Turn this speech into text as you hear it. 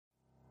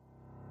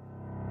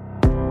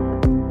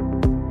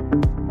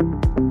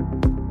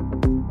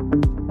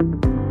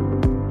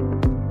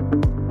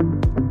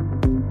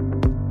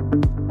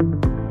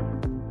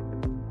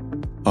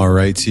All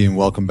right, team,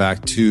 welcome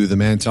back to the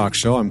Man Talk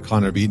Show. I'm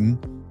Connor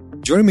Beaton.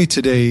 Joining me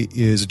today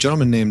is a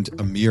gentleman named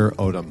Amir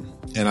Odom.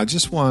 And I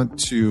just want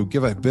to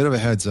give a bit of a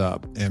heads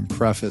up and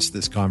preface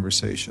this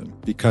conversation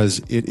because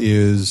it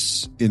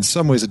is in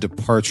some ways a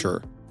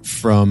departure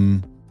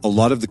from a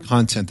lot of the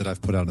content that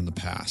I've put out in the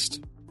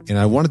past. And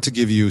I wanted to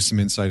give you some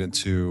insight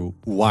into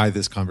why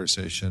this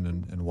conversation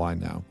and why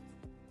now.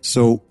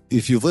 So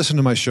if you've listened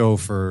to my show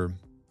for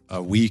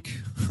a week,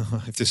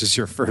 if this is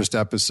your first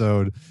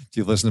episode, if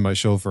you've listened to my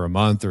show for a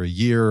month or a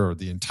year or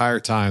the entire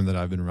time that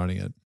I've been running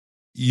it,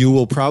 you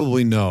will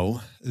probably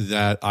know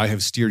that I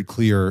have steered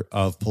clear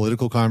of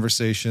political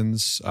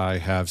conversations. I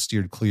have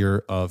steered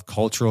clear of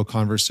cultural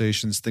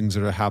conversations, things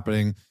that are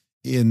happening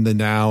in the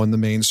now, in the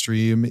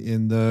mainstream,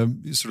 in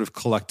the sort of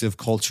collective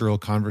cultural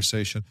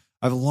conversation.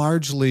 I've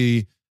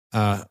largely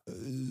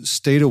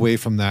stayed away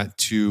from that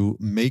to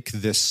make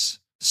this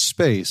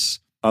space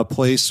a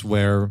place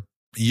where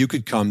you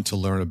could come to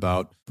learn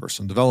about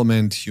personal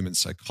development, human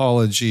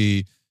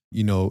psychology,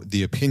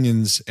 the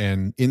opinions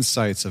and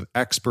insights of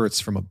experts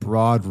from a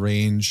broad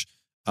range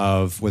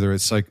of whether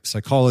it's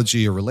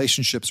psychology or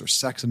relationships or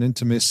sex and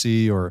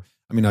intimacy, or,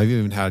 I've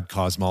even had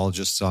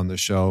cosmologists on the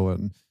show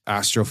and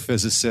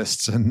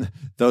astrophysicists and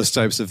those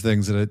types of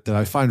things that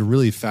I find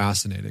really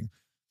fascinating.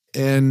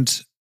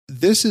 And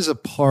this is a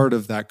part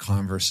of that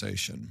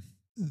conversation.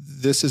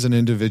 This is an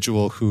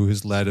individual who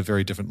has led a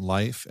very different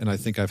life. And I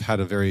think I've had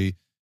a very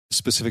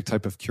specific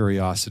type of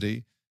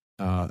curiosity.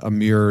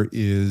 Amir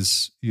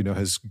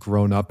has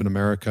grown up in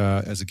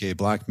America as a gay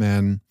Black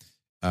man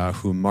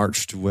who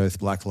marched with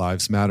Black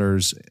Lives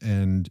Matters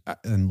and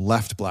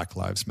left Black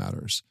Lives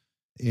Matters.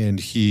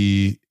 And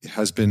he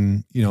has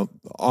been,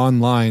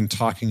 online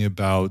talking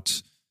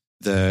about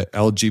the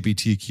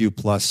LGBTQ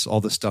plus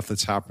all the stuff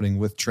that's happening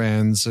with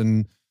trans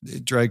and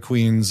drag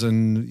queens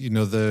and,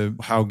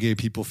 how gay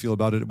people feel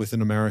about it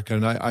within America.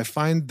 And I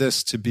find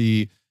this to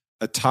be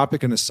a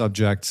topic and a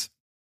subject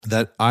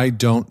that I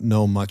don't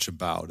know much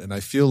about. And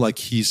I feel like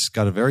he's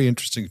got a very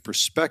interesting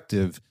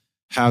perspective,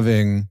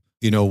 having,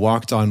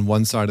 walked on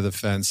one side of the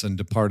fence and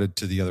departed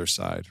to the other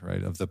side,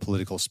 right, of the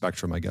political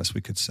spectrum, I guess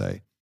we could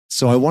say.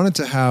 So I wanted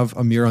to have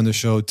Amir on the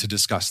show to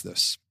discuss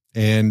this.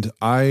 And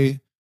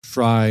I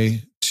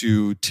try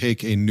to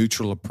take a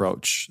neutral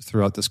approach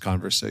throughout this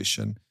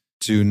conversation,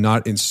 to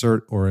not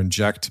insert or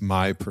inject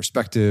my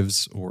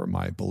perspectives or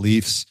my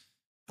beliefs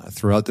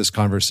throughout this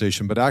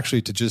conversation, but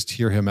actually to just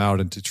hear him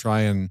out and to try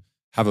and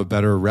have a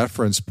better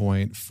reference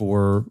point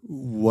for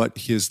what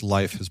his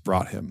life has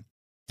brought him,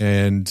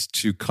 and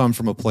to come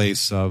from a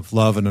place of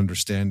love and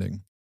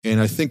understanding.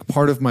 And I think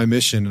part of my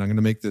mission, and I'm going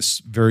to make this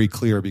very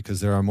clear because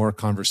there are more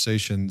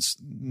conversations,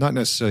 not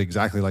necessarily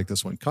exactly like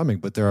this one coming,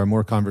 but there are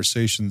more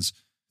conversations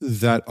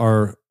that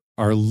are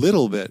a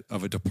little bit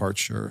of a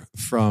departure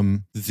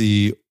from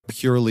the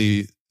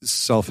purely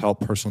self-help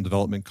personal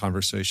development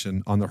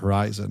conversation on the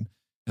horizon.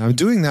 And I'm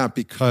doing that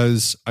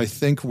because I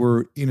think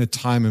we're in a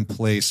time and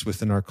place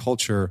within our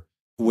culture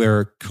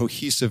where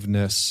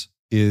cohesiveness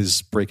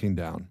is breaking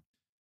down,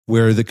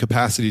 where the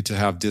capacity to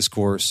have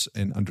discourse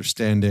and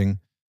understanding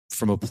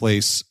from a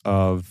place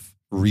of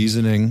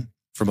reasoning,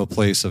 from a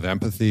place of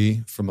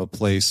empathy, from a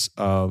place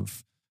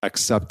of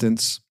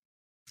acceptance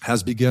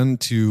has begun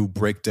to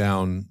break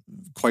down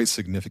quite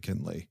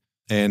significantly.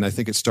 And I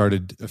think it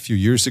started a few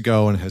years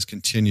ago and has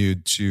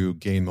continued to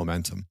gain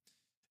momentum.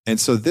 And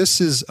so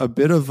this is a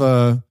bit of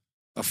a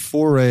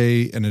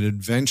foray and an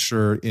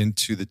adventure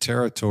into the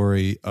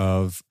territory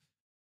of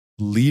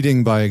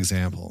leading by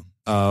example,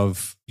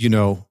 of,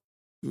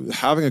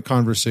 having a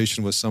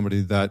conversation with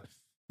somebody that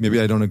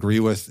maybe I don't agree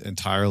with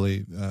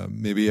entirely.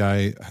 Maybe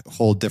I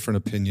hold different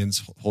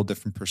opinions, hold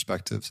different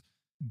perspectives,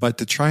 but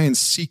to try and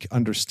seek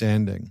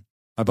understanding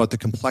about the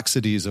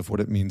complexities of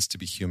what it means to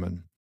be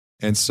human.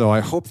 And so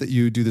I hope that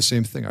you do the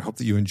same thing. I hope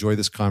that you enjoy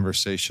this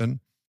conversation.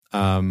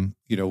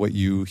 What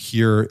you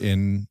hear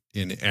in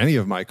any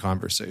of my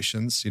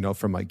conversations,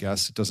 from my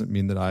guests, it doesn't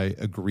mean that I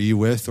agree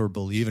with or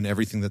believe in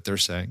everything that they're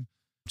saying,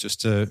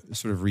 just to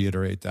sort of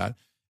reiterate that.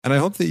 And I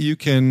hope that you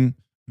can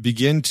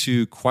begin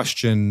to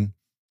question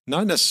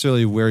not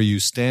necessarily where you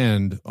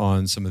stand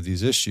on some of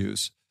these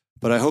issues,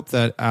 but I hope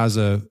that as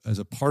a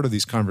part of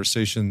these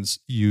conversations,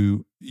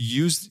 you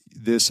use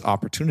this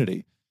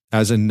opportunity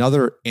as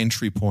another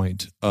entry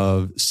point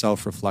of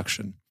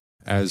self-reflection.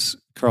 As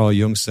Carl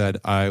Jung said,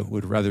 I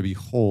would rather be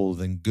whole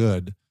than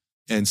good.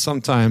 And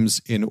sometimes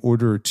in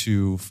order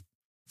to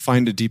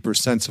find a deeper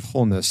sense of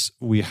wholeness,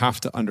 we have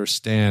to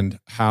understand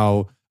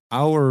how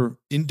our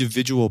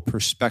individual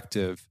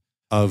perspective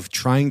of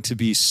trying to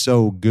be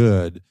so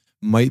good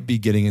might be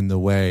getting in the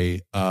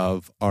way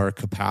of our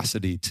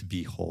capacity to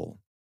be whole.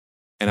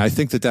 And I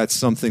think that that's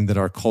something that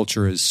our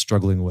culture is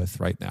struggling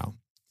with right now,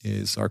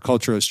 is our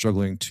culture is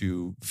struggling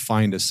to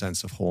find a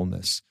sense of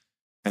wholeness.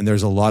 And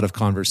there's a lot of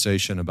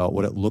conversation about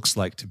what it looks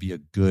like to be a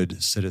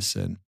good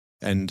citizen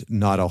and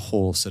not a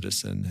whole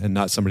citizen and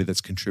not somebody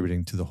that's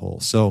contributing to the whole.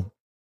 So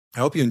I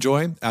hope you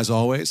enjoy. As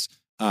always,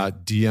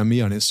 DM me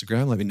on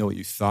Instagram. Let me know what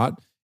you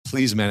thought.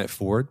 Please man it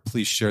forward.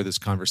 Please share this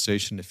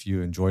conversation if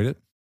you enjoyed it.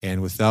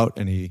 And without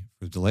any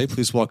delay,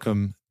 please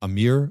welcome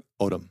Amir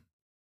Odom.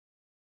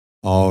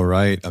 All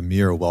right,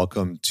 Amir,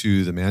 welcome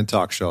to the Man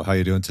Talk Show. How are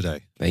you doing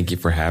today? Thank you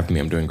for having me.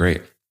 I'm doing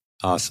great.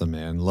 Awesome,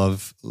 man.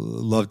 Love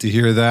to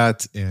hear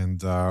that.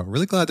 And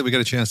really glad that we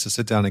got a chance to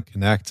sit down and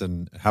connect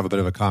and have a bit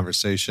of a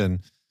conversation.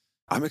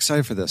 I'm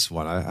excited for this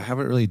one. I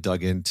haven't really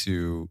dug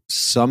into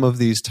some of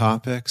these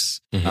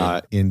topics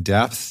in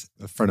depth.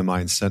 A friend of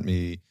mine sent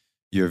me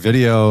your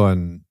video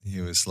and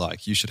he was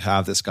like, you should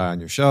have this guy on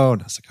your show.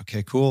 And I was like,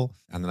 okay, cool.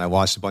 And then I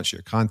watched a bunch of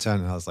your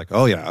content and I was like,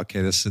 oh yeah,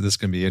 okay, this is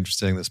going to be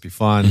interesting. This will be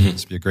fun.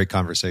 This will be a great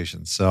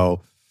conversation.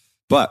 So,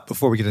 but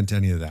before we get into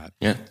any of that,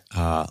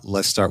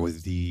 let's start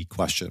with the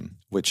question,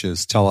 which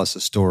is tell us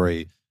a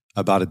story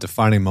about a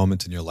defining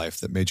moment in your life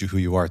that made you who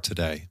you are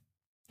today.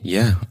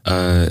 Yeah,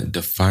 a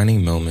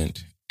defining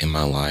moment in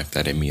my life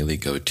that I immediately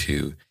go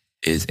to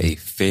is a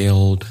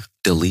failed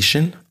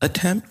deletion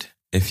attempt,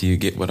 if you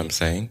get what I'm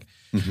saying.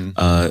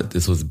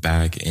 This was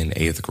back in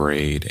 8th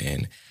grade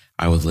and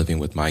I was living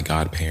with my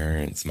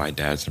godparents. My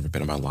dad's never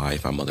been in my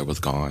life. My mother was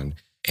gone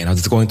and I was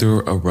just going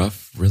through a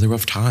really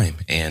rough time.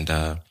 And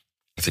I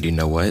said, you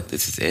know what?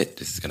 This is it.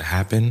 This is going to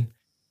happen.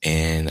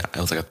 And it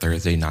was like a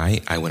Thursday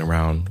night. I went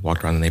around,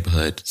 walked around the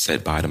neighborhood,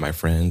 said bye to my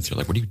friends. They're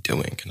like, what are you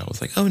doing? And I was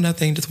like, oh,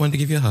 nothing. Just wanted to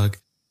give you a hug.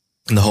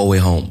 And the whole way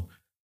home,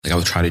 like I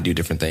was trying to do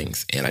different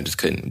things and I just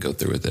couldn't go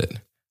through with it.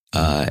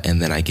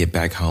 And then I get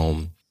back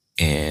home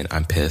and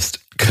I'm pissed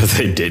because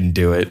I didn't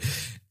do it.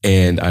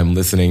 And I'm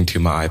listening to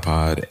my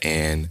iPod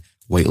and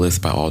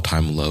Waitlist by All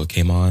Time Low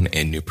came on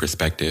and New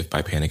Perspective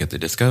by Panic at the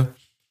Disco.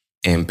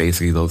 And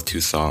basically those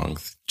two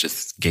songs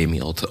just gave me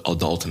the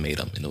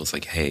ultimatum. And it was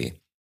like, hey,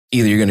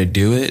 either you're going to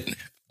do it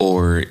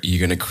or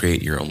you're going to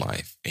create your own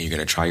life and you're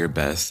going to try your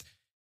best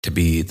to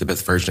be the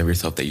best version of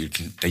yourself that you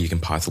can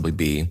possibly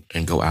be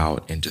and go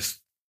out and just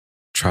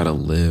try to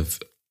live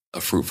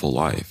a fruitful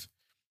life.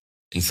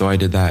 And so I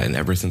did that. And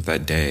ever since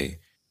that day,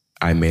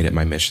 I made it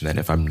my mission that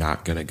if I'm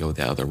not going to go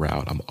the other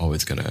route, I'm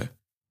always going to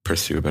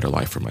pursue a better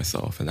life for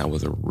myself. And that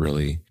was a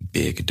really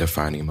big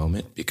defining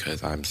moment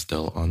because I'm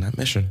still on that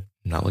mission,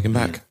 not looking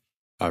back.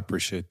 I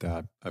appreciate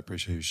that. I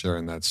appreciate you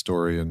sharing that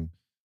story. And,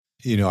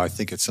 you know, I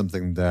think it's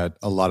something that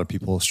a lot of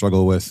people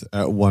struggle with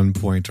at one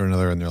point or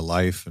another in their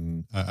life.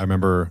 And I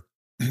remember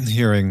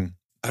hearing,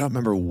 I don't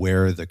remember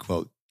where the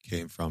quote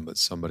came from, but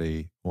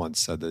somebody once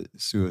said that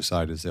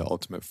suicide is the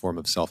ultimate form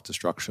of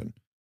self-destruction.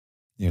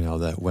 You know,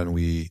 that when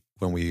we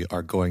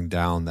are going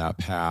down that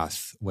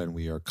path, when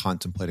we are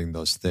contemplating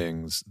those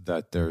things,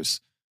 that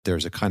there's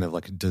a kind of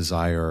like a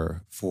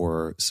desire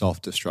for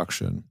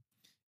self-destruction.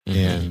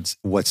 And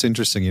what's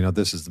interesting, you know,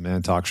 this is the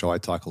Man Talk Show. I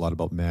talk a lot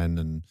about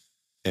men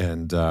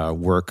and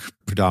work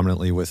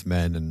predominantly with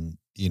men. And,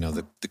 you know,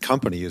 the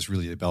company is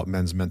really about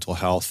men's mental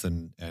health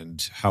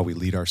and how we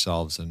lead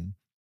ourselves. And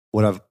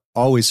what I've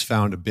always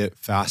found a bit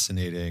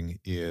fascinating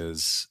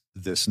is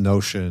this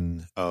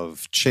notion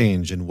of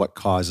change and what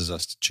causes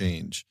us to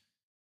change.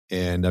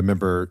 And I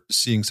remember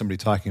seeing somebody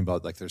talking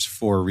about like there's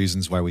 4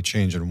 reasons why we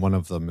change. And one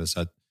of them is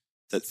that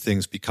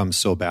things become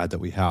so bad that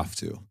we have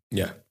to.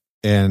 Yeah.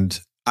 And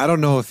I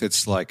don't know if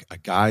it's like a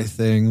guy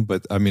thing,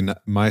 but I mean,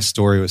 my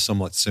story was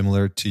somewhat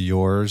similar to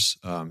yours,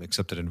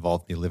 except it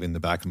involved me living in the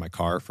back of my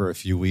car for a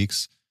few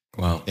weeks.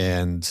 Wow.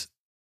 And,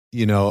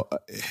 you know,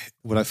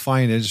 what I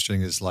find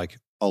interesting is like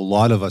a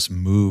lot of us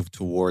move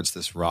towards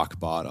this rock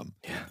bottom.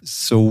 Yeah.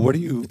 So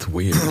It's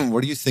weird.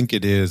 What do you think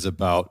it is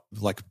about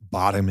like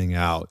bottoming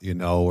out, you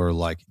know, or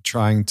like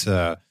trying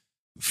to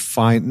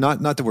find,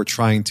 not that we're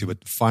trying to,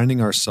 but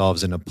finding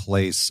ourselves in a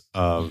place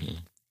of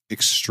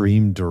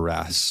extreme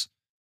duress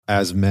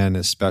as men,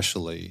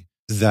 especially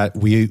that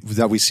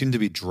we seem to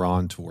be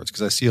drawn towards?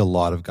 Because I see a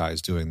lot of guys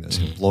doing this,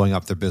 blowing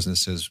up their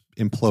businesses,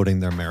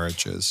 imploding their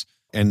marriages,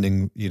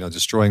 ending, you know,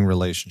 destroying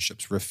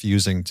relationships,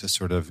 refusing to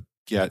sort of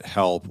get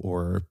help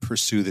or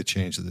pursue the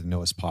change that they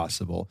know is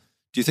possible.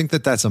 Do you think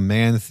that that's a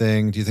man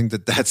thing? Do you think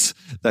that that's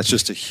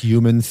just a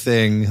human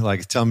thing?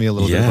 Like, tell me a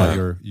little bit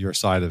about your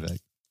side of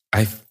it.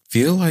 I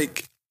feel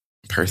like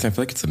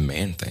it's a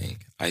man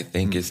thing. I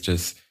think it's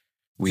just,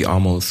 we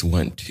almost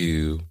want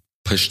to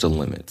push the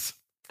limits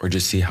or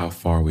just see how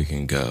far we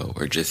can go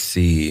or just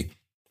see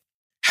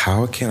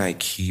how can I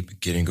keep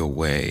getting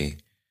away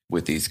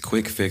with these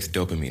quick fix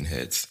dopamine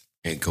hits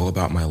and go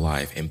about my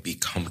life and be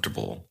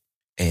comfortable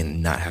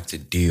and not have to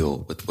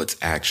deal with what's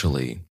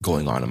actually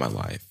going on in my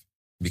life.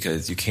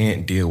 Because you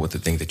can't deal with the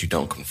things that you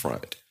don't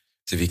confront.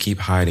 So if you keep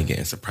hiding it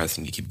and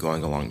suppressing, you keep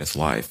going along this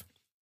life,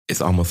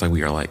 it's almost like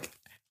we are like,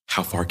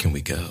 how far can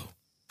we go?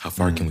 How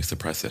far can we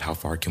suppress it? How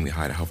far can we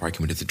hide it? How far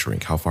can we just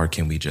drink? How far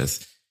can we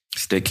just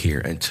stick here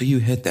until you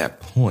hit that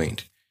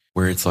point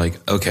where it's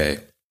like, okay,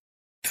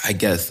 I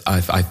guess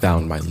I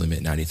found my limit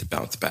and I need to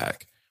bounce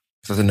back.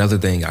 So that's another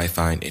thing I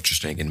find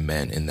interesting in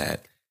men, in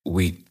that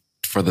we,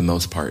 for the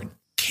most part,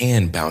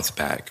 can bounce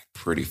back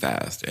pretty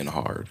fast and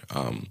hard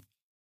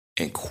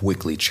and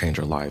quickly change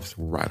our lives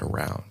right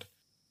around.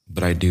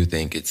 But I do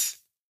think it's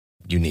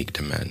unique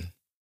to men.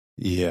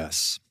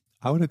 Yes,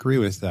 I would agree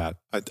with that.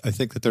 I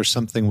think that there's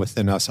something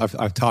within us.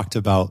 I've talked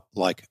about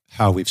like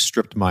how we've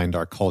stripped mined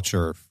our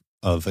culture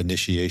of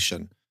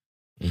initiation.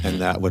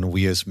 And that when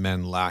we as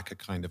men lack a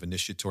kind of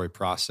initiatory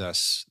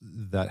process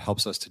that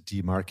helps us to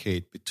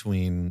demarcate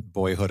between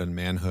boyhood and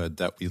manhood,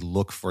 that we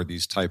look for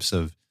these types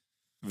of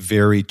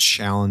very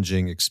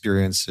challenging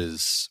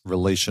experiences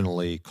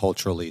relationally,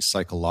 culturally,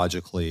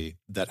 psychologically,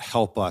 that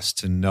help us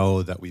to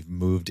know that we've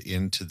moved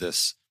into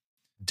this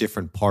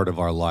different part of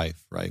our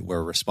life, right?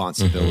 Where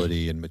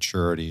responsibility and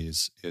maturity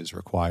is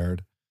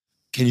required.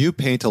 Can you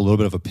paint a little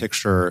bit of a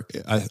picture?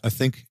 I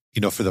think,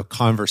 for the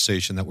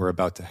conversation that we're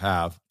about to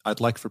have, I'd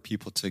like for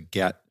people to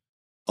get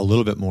a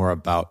little bit more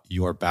about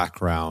your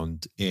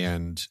background.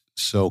 And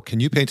so can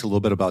you paint a little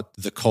bit about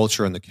the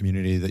culture and the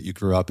community that you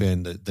grew up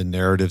in, the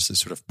narratives that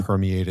sort of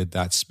permeated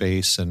that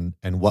space, and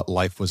what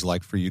life was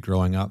like for you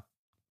growing up?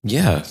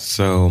 Yeah.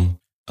 So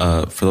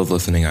for those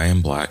listening, I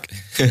am Black.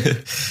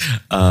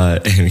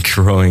 And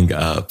growing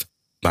up,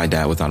 my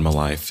dad was out of my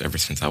life ever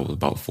since I was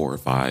about 4 or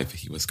 5.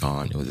 He was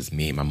gone. It was just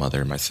me, my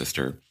mother, and my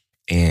sister.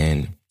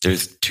 And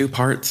there's 2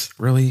 parts,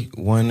 really.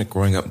 One,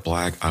 growing up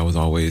Black, I was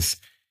always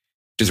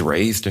just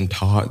raised and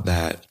taught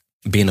that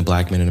being a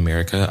Black man in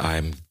America,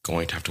 I'm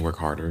going to have to work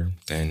harder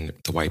than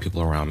the white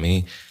people around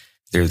me.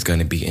 There's going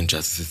to be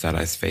injustices that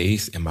I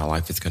face, and my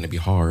life is going to be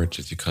hard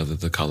just because of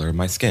the color of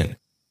my skin.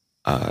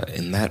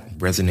 And that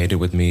resonated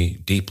with me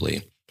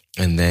deeply.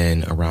 And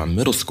then around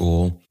middle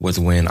school was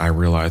when I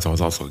realized I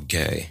was also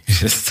gay.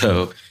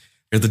 So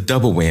there's a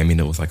double whammy. And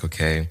it was like,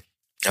 okay,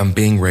 I'm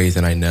being raised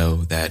and I know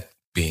that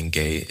being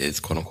gay is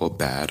quote unquote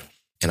bad.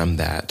 And I'm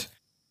that.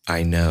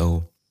 I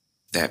know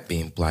that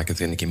being Black is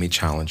going to give me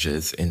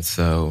challenges. And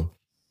so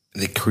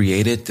they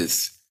created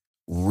this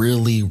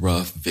really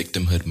rough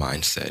victimhood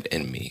mindset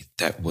in me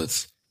that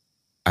was,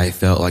 I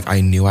felt like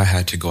I knew I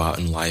had to go out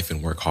in life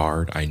and work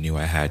hard. I knew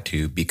I had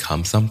to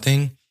become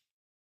something.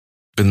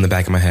 But in the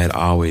back of my head,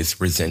 I always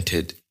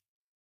resented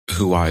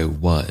who I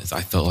was.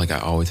 I felt like I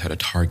always had a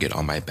target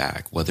on my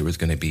back, whether it was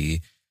going to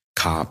be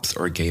cops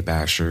or gay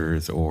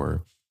bashers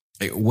or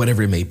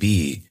whatever it may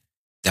be.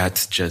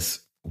 That's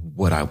just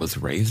what I was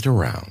raised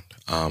around.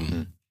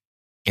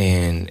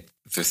 And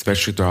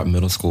especially throughout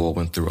middle school, I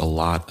went through a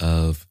lot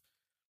of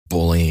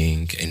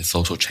bullying and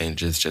social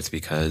changes just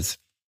because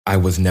I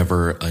was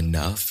never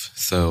enough.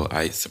 So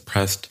I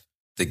suppressed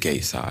the gay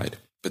side.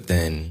 But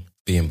then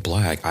being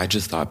Black, I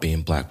just thought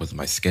being Black was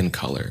my skin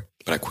color.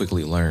 But I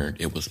quickly learned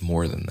it was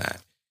more than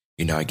that.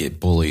 I get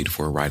bullied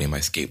for riding my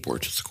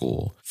skateboard to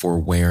school, for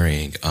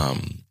wearing,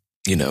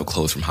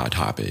 clothes from Hot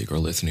Topic or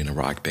listening to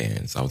rock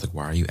bands. I was like,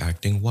 why are you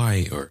acting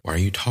white? Or why are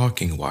you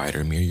talking white?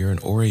 Or Amir, you're an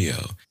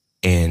Oreo.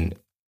 And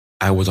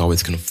I was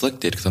always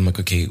conflicted because I'm like,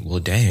 okay, well,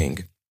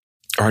 dang,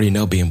 I already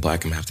know being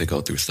Black, I'm going to have to go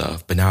through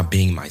stuff. But now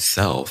being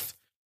myself,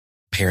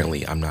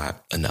 apparently I'm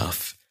not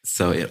enough.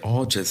 So it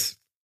all just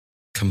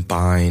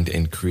combined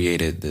and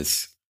created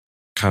this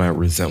kind of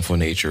resentful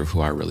nature of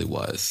who I really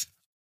was.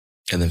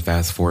 And then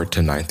fast forward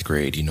to 9th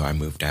grade, I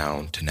moved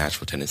down to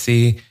Nashville,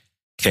 Tennessee,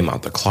 came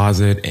out the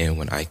closet. And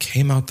when I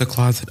came out the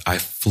closet, I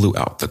flew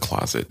out the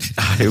closet.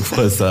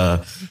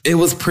 It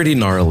was pretty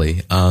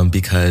gnarly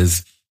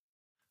because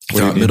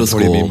throughout middle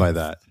school. What do you mean by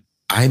that?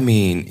 I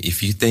mean,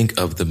 if you think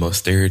of the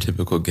most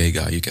stereotypical gay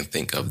guy you can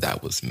think of,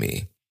 that was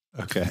me.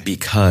 Okay.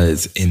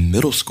 Because in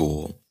middle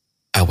school,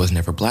 I was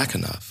never Black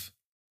enough.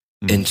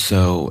 And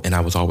so, and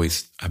I was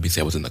always,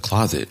 obviously I was in the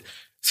closet.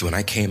 So when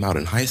I came out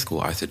in high school,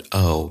 I said,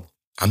 oh,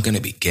 I'm going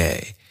to be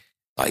gay.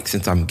 Like,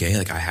 since I'm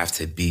gay, I have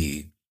to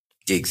be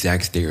the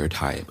exact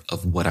stereotype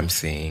of what I'm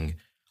seeing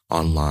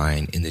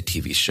online in the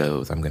TV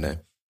shows. I'm going to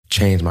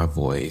change my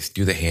voice,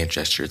 do the hand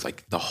gestures,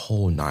 the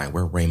whole 9,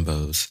 wear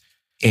rainbows.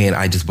 And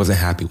I just wasn't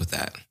happy with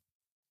that.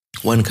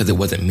 1, because it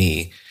wasn't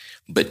me.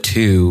 But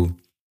 2,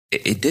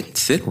 it didn't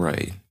sit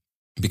right.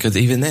 Because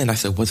even then I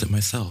said, was it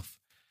myself?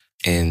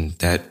 And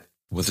that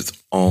was its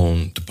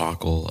own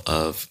debacle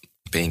of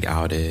being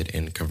outed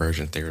and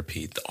conversion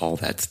therapy, all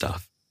that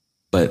stuff.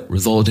 But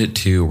resulted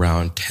to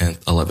around 10th,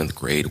 11th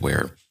grade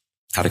where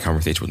I had a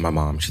conversation with my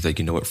mom. She's like,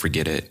 you know what,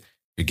 forget it.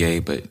 You're gay,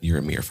 but you're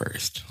Amir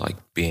first.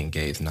 Being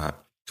gay is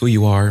not who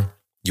you are.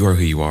 You are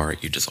who you are.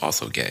 You're just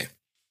also gay.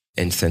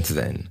 And since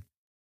then,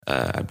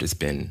 I've just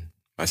been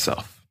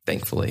myself,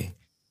 thankfully.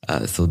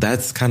 So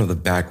that's kind of the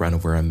background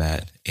of where I'm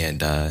at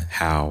and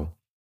how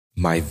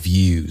my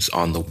views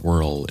on the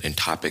world and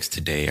topics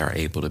today are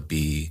able to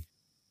be,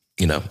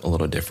 a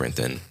little different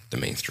than the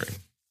mainstream.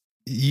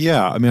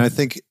 Yeah. I mean, I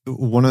think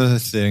one of the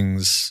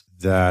things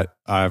that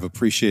I've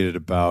appreciated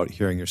about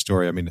hearing your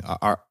story, I mean,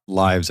 our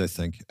lives, I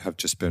think, have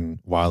just been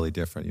wildly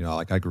different.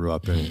 I grew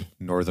up in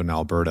northern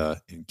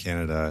Alberta in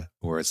Canada,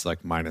 where it's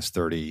minus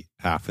 30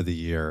 half of the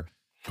year.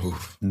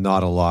 Oof.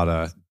 Not a lot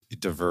of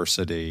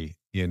diversity,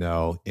 and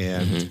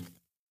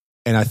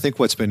I think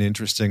what's been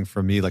interesting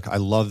for me, I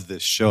love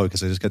this show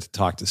because I just get to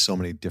talk to so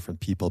many different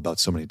people about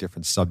so many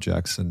different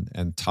subjects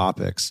and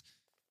topics.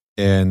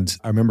 And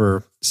I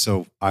remember,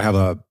 so I have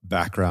a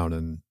background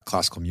in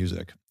classical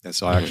music. And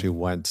so I actually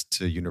went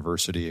to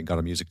university and got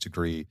a music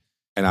degree.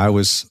 And I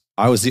was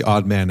the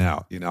odd man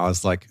out. I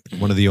was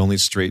one of the only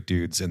straight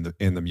dudes in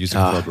the music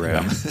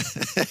program.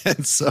 Yeah.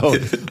 And so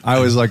I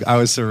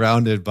was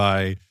surrounded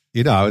by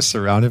I was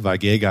surrounded by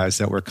gay guys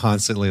that were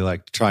constantly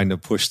like trying to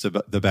push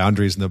the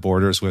boundaries and the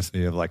borders with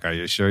me of like, are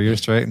you sure you're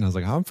straight? And I was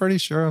like, I'm pretty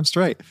sure I'm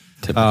straight.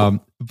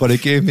 But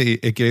it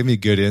gave me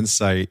good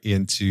insight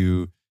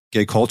into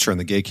gay culture and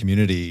the gay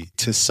community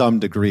to some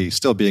degree,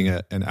 still being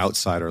an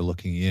outsider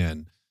looking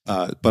in.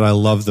 But I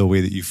love the way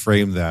that you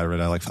framed that,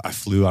 right? I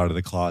flew out of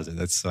the closet.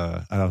 That's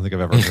I don't think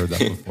I've ever heard that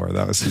before.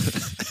 That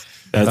was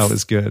that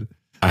was good.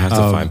 I have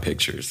to find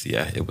pictures.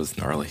 Yeah, it was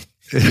gnarly.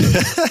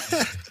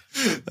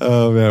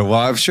 Oh man. Well,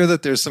 I'm sure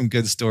that there's some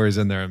good stories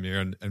in there, Amir,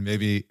 and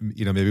maybe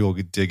we'll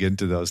dig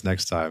into those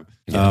next time.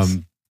 Yes.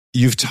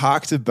 You've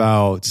talked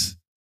about,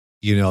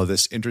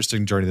 this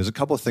interesting journey. There's a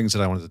couple of things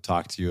that I wanted to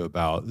talk to you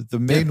about. The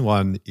main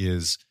one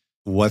is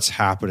what's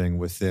happening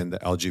within the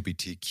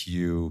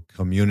LGBTQ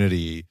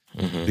community,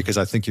 because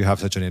I think you have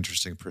such an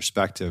interesting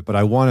perspective. But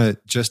I want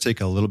to just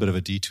take a little bit of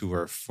a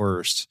detour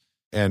first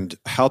and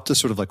help to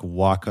sort of like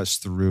walk us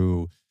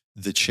through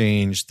the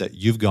change that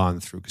you've gone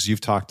through, because you've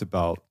talked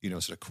about,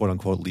 sort of quote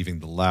unquote, leaving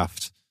the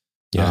left.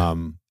 Yeah.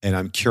 And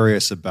I'm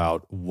curious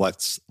about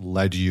what's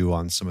led you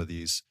on some of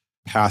these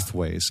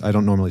pathways. I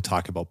don't normally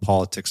talk about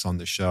politics on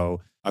the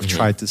show. I've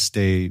tried to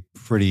stay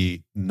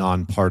pretty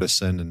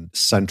nonpartisan and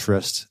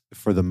centrist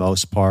for the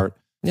most part.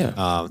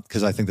 Yeah.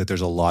 Because I think that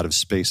there's a lot of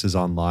spaces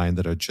online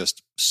that are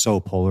just so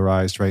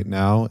polarized right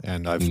now.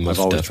 And I've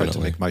always tried to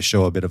make my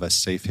show a bit of a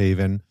safe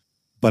haven.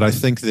 But I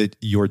think that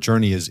your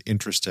journey is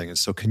interesting. And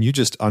so can you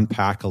just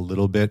unpack a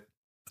little bit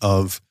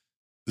of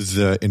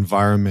the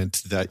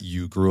environment that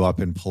you grew up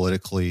in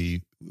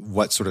politically,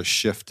 what sort of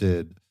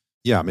shifted?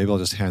 Yeah, maybe I'll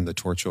just hand the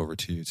torch over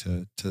to you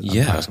to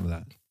unpack some of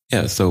that.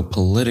 Yeah, so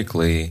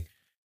politically,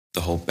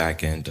 the whole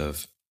back end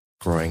of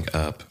growing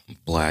up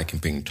Black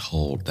and being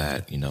told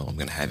that, I'm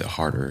going to have it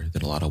harder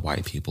than a lot of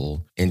white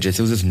people. And it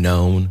was just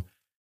known,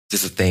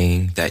 just a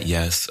thing that,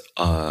 yes,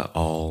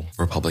 all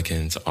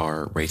Republicans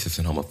are racist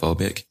and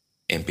homophobic.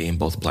 And being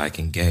both Black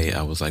and gay,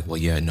 I was like, well,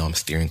 yeah, no, I'm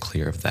steering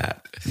clear of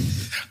that.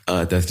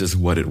 That's just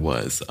what it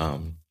was.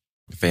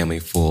 Family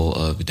full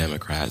of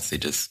Democrats. They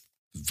just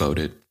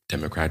voted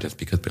Democrat just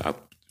because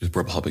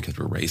Republicans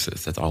were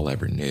racist. That's all I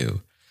ever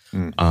knew.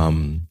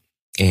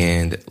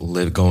 And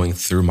going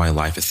through my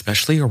life,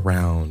 especially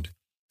around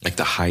like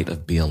the height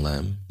of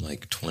BLM,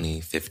 like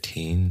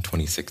 2015,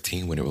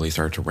 2016, when it really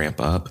started to ramp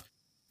up,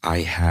 I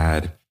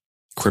had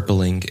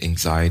crippling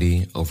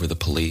anxiety over the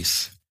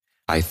police.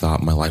 I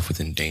thought my life was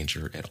in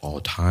danger at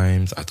all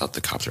times. I thought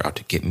the cops were out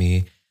to get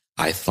me.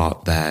 I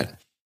thought that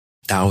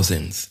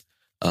thousands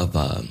of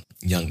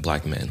young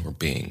Black men were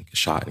being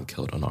shot and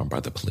killed unarmed by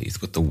the police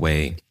with the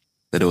way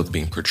that it was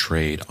being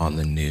portrayed on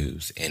the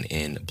news and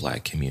in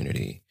Black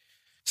community.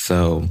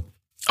 So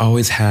I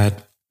always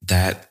had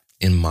that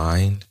in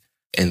mind.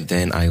 And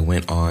then I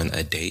went on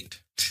a date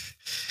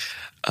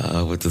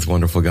with this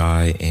wonderful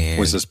guy. And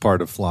was this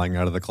part of flying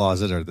out of the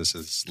closet, or this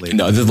is later?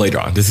 No, this is later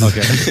on. This is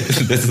okay.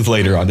 This is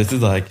later on. This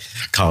is like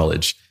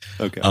college.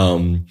 Okay.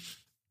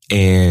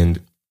 And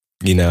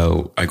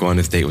I go on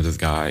this date with this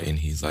guy, and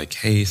he's like,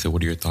 "Hey, so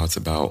what are your thoughts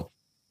about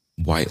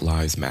White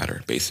Lives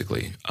Matter?"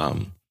 Basically,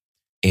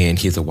 and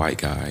he's a white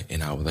guy,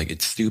 and I was like,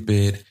 "It's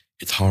stupid.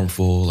 It's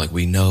harmful. Like,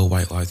 we know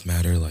White Lives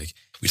Matter. Like,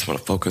 we just want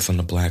to focus on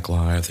the Black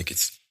lives. Like,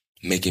 it's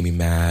making me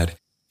mad."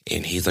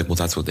 And he's like, "Well,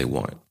 that's what they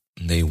want.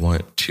 They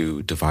want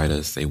to divide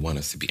us. They want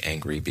us to be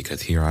angry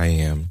because here I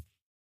am,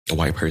 a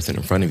white person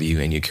in front of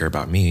you, and you care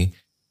about me.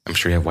 I'm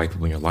sure you have white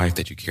people in your life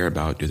that you care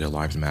about. Do their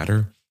lives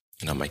matter?"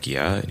 And I'm like,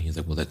 "Yeah." And he's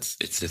like, "Well, it's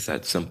just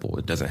that simple.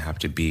 It doesn't have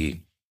to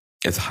be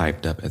as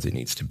hyped up as it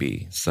needs to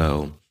be."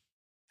 So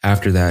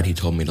after that, he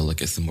told me to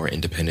look at some more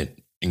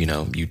independent,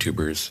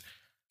 YouTubers.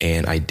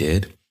 And I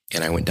did.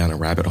 And I went down a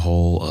rabbit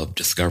hole of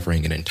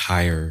discovering an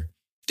entire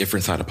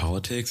different side of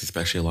politics,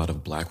 especially a lot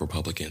of Black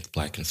Republicans,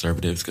 Black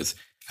conservatives, because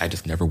I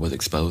just never was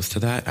exposed to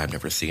that. I've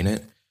never seen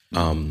it.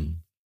 And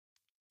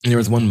there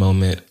was one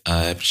moment,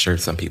 I'm sure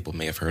some people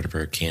may have heard of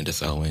her,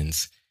 Candace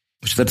Owens.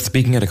 She was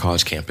speaking at a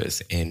college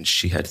campus, and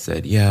she had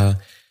said, "Yeah,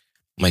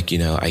 like,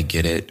 I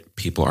get it.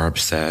 People are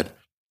upset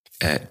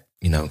at,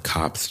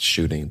 cops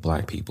shooting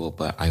Black people,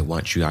 but I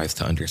want you guys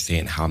to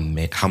understand how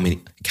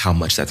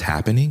much that's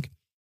happening."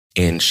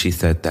 And she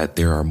said that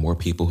there are more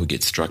people who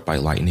get struck by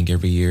lightning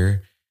every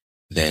year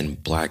than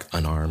Black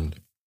unarmed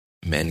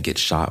men get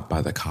shot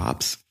by the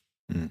cops.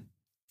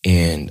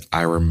 And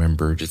I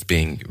remember just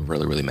being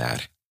really, really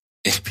mad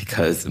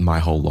because my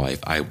whole life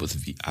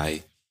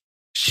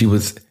she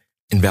was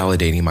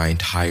invalidating my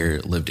entire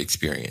lived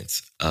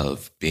experience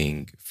of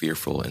being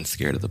fearful and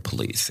scared of the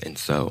police. And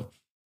so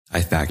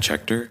I fact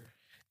checked her,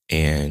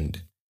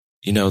 and,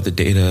 the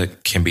data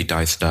can be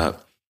diced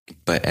up,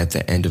 but at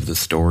the end of the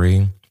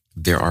story,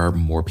 there are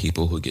more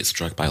people who get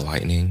struck by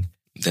lightning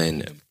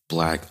than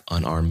Black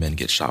unarmed men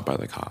get shot by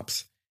the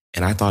cops.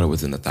 And I thought it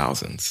was in the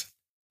thousands,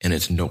 and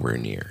it's nowhere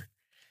near.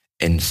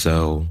 And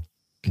so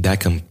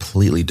that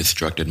completely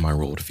destructed my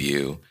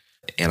worldview.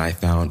 And I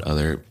found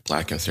other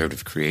Black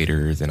conservative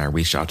creators, and I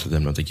reached out to them.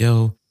 And I was like,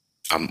 "Yo,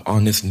 I'm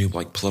on this new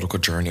political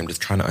journey. I'm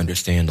just trying to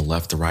understand the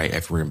left, the right,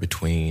 everywhere in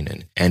between."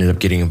 And I ended up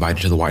getting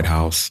invited to the White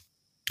House.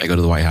 I go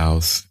to the White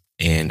House,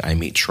 and I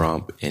meet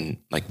Trump in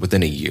like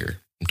within a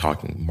year. I'm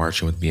talking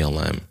marching with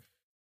BLM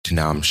to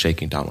now I'm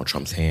shaking Donald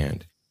Trump's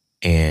hand.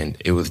 And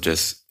it was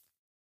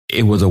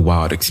a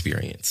wild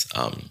experience,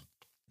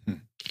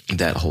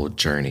 that whole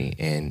journey.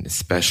 And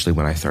especially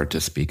when I started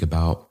to speak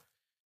about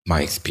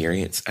my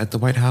experience at the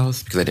White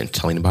House, because I didn't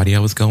tell anybody I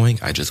was going,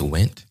 I just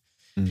went.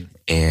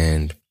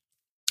 And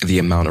the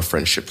amount of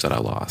friendships that I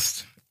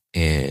lost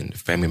and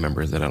family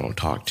members that I don't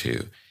talk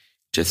to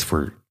just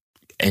for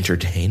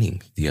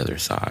entertaining the other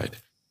side.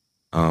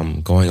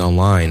 Going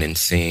online and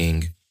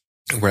seeing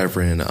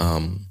Reverend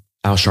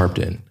Al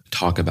Sharpton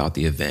talk about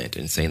the event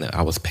and saying that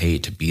I was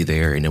paid to be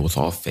there and it was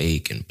all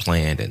fake and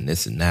planned and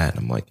this and that.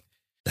 And I'm like,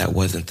 that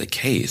wasn't the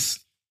case.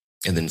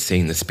 And then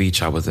seeing the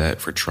speech I was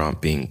at for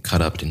Trump being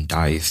cut up and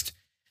diced,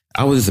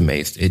 I was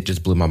amazed. It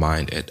just blew my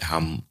mind at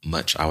how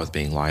much I was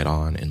being lied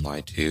on and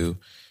lied to.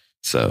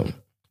 So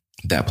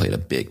that played a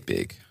big,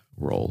 big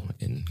role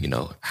in,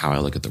 how I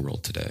look at the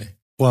world today.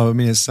 Well, I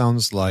mean, it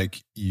sounds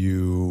like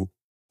you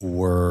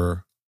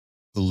were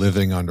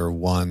living under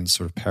one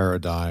sort of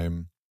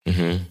paradigm.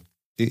 Mm-hmm.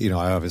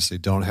 I obviously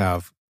don't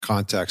have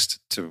context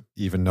to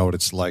even know what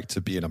it's like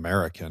to be an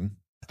American.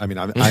 I mean,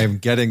 I'm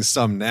getting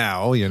some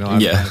now,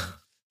 I've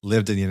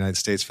lived in the United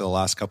States for the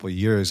last couple of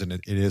years, and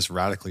it is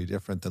radically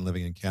different than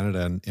living in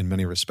Canada in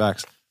many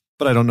respects.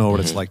 But I don't know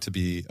what it's like to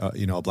be,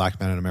 a black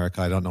man in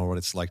America. I don't know what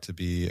it's like to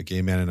be a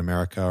gay man in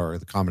America, or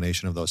the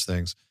combination of those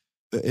things.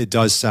 It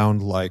does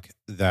sound like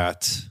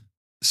that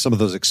some of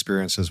those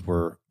experiences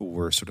were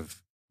sort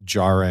of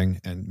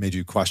jarring and made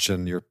you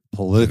question your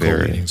political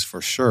leanings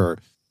for sure.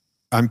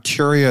 I'm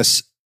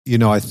curious,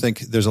 I think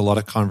there's a lot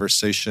of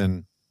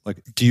conversation.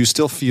 Like, do you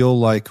still feel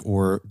like,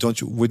 or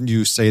wouldn't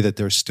you say that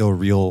there's still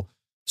real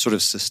sort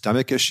of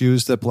systemic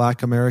issues that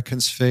Black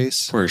Americans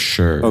face? For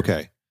sure.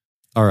 Okay.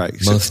 All right.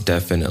 Most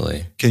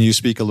definitely. Can you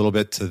speak a little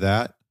bit to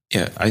that?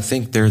 Yeah, I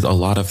think there's a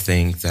lot of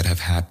things that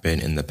have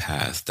happened in the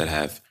past that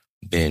have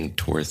been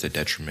towards the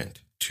detriment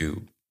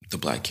to the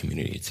Black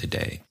community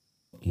today.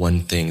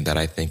 One thing that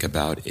I think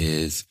about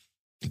is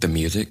the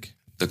music,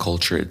 the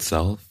culture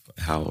itself,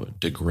 how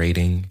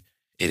degrading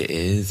it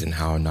is and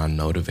how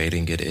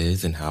non-motivating it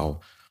is, and how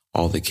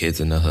all the kids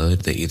in the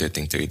hood, they either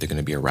think they're either going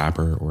to be a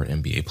rapper or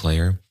an NBA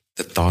player.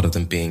 The thought of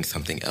them being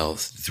something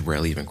else is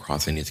rarely even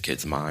crossing these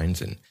kids'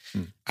 minds. And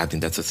I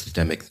think that's a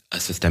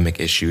systemic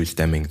issue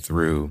stemming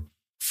through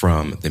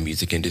from the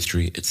music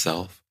industry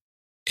itself,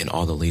 and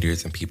all the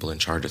leaders and people in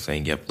charge are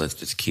saying, yep, let's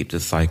just keep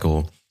this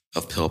cycle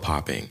of pill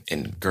popping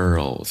and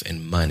girls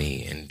and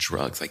money and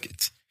drugs. Like,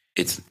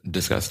 it's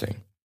disgusting.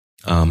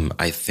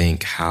 I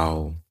think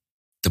how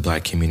the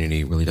Black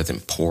community really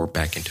doesn't pour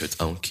back into its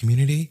own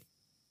community.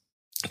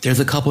 There's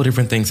a couple of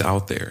different things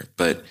out there,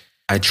 but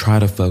I try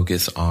to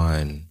focus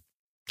on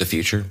the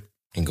future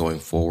and going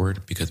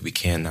forward, because we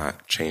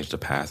cannot change the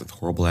past. As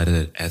horrible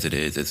as it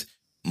is, as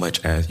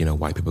much as,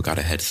 white people got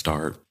a head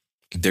start,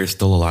 there's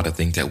still a lot of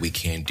things that we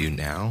can do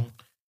now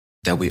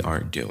that we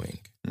aren't doing.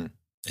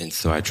 And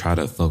so I try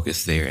to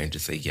focus there and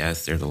just say,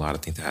 yes, there's a lot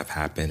of things that have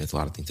happened. There's a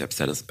lot of things that have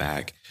set us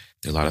back.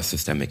 There are a lot of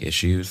systemic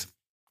issues.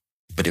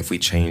 But if we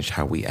change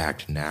how we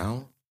act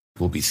now,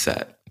 we'll be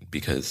set,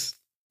 because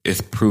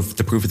it's proof.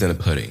 The proof is in the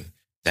pudding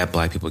that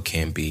Black people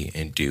can be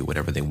and do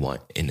whatever they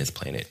want in this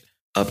planet,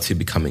 up to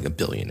becoming a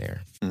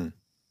billionaire.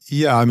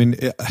 Yeah, I mean,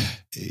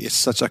 it's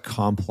such a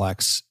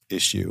complex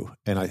issue.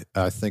 And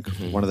I think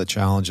one of the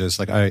challenges,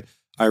 like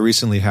I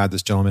recently had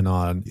this gentleman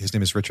on, his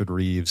name is Richard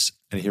Reeves,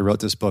 and he wrote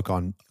this book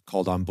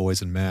called On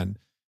Boys and Men.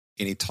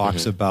 And he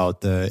talks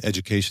about the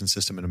education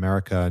system in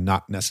America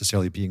not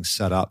necessarily being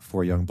set up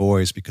for young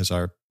boys, because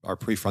our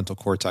prefrontal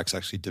cortex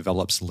actually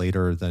develops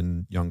later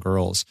than young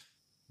girls.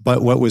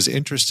 But what was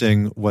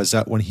interesting was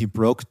that when he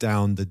broke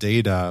down the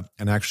data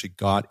and actually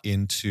got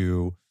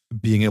into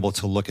being able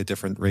to look at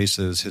different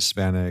races,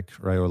 Hispanic,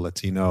 right, or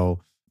Latino,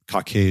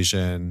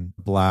 Caucasian,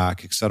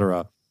 Black, et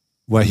cetera,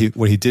 what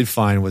he did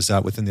find was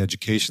that within the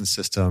education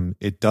system,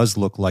 it does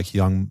look like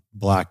young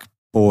Black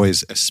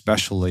boys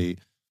especially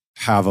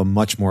have a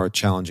much more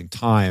challenging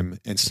time.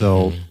 And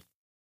so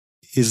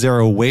is there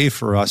a way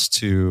for us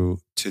to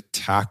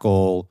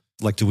tackle,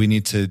 like, do we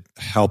need to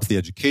help the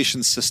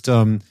education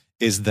system?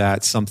 Is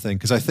that something?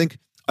 Because I think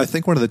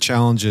one of the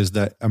challenges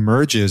that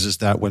emerges is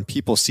that when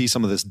people see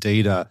some of this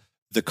data,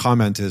 the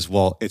comment is,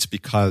 well, it's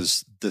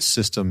because the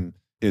system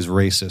is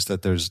racist,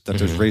 that there's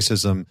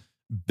racism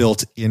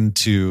built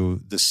into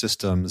the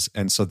systems.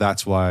 And so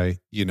that's why,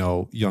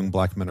 young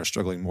Black men are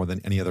struggling more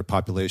than any other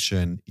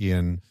population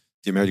in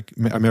the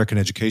American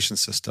education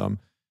system.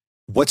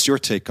 What's your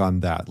take on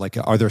that? Like,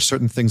 are there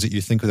certain things that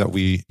you think that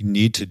we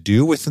need to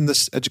do within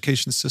this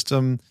education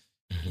system?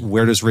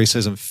 Where does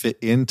racism fit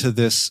into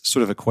this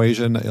sort of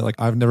equation? Like,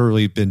 I've never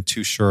really been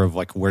too sure of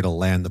like where to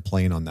land the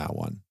plane on that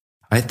one.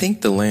 I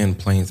think the land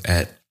planes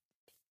at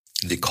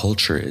the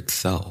culture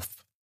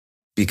itself,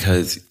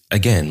 because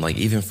again, like,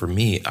 even for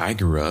me, I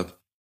grew up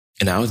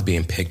and I was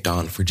being picked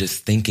on for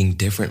just thinking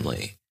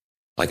differently.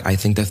 Like, I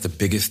think that's the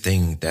biggest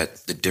thing,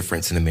 that the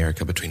difference in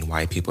America between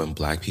white people and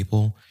Black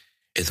people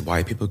is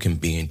white people can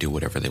be and do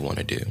whatever they want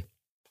to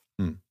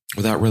do.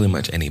 without really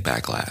much any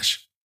backlash.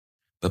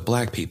 But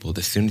Black people,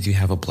 as soon as you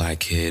have a Black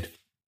kid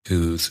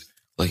who's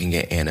looking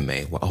at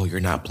anime, well, oh, you're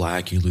not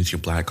Black, you lose your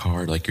Black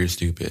card, like you're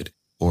stupid.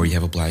 Or you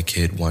have a Black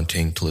kid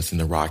wanting to listen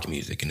to rock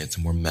music and it's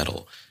more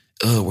metal.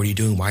 Oh, what are you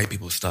doing white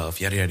people stuff?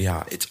 Yada, yada,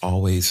 yada. It's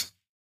always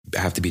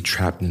have to be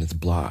trapped in this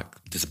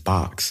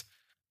box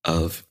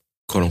of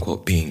quote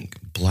unquote being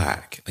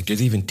Black. Like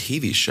there's even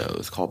TV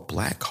shows called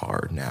Black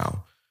Card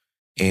now.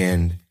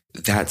 And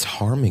that's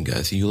harming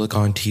us. You look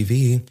on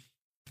TV,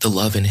 the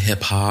love and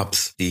hip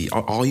hops,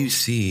 all you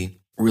see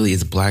really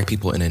is Black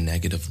people in a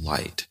negative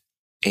light.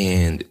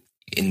 And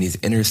in these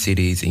inner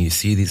cities, and you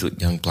see these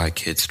young Black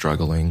kids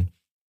struggling,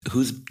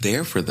 who's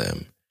there for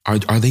them? Are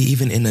they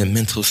even in a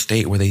mental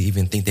state where they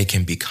even think they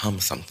can become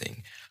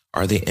something?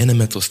 Are they in a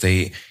mental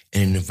state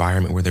in an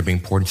environment where they're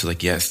being poured into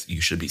like, yes, you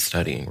should be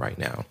studying right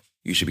now.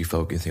 You should be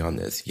focusing on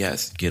this.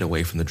 Yes, get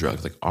away from the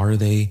drugs. Like, are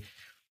they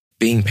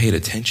being paid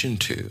attention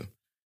to?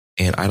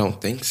 And I don't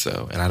think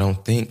so. And I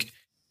don't think,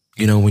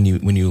 when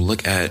you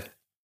look at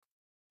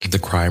the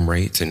crime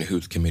rates and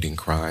who's committing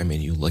crime,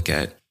 and you look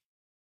at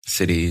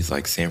cities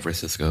like San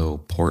Francisco,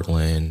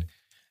 Portland,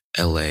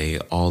 LA,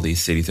 all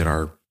these cities that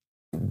are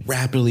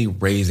rapidly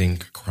raising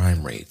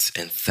crime rates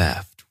and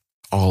theft,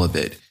 all of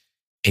it,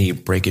 and you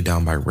break it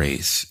down by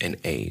race and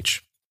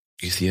age,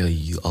 you see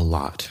a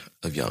lot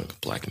of young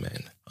Black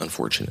men,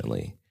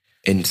 unfortunately.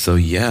 And so,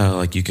 yeah,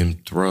 like you can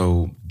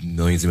throw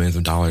millions and millions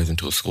of dollars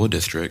into a school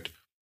district,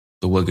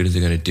 but what good is it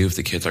going to do if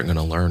the kids aren't going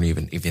to learn,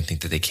 even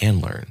think that they can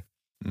learn?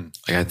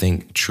 Like, I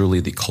think truly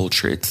the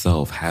culture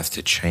itself has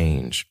to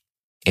change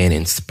and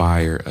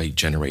inspire a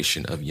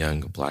generation of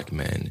young Black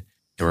men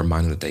and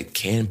remind them that they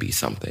can be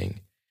something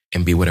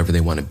and be whatever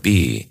they want to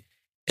be,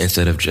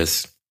 instead of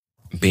just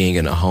being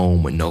in a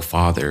home with no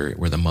father,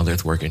 where the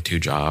mother's working 2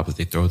 jobs.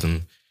 They throw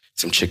them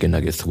some chicken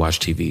nuggets to watch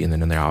TV, and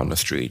then they're out on the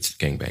streets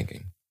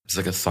gangbanging. It's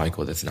like a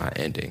cycle that's not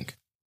ending.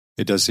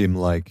 It does seem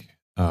like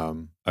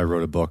I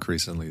wrote a book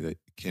recently that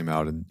came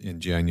out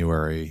in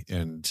January,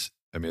 and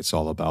I mean, it's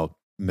all about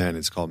men.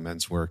 It's called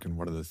Men's Work. And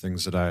one of the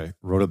things that I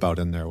wrote about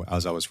in there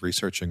as I was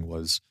researching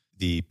was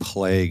the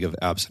plague of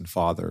absent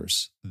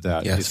fathers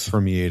that is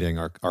permeating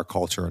our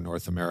culture in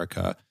North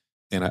America.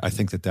 And I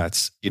think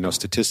that's,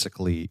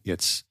 statistically,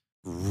 it's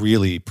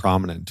really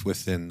prominent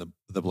within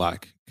the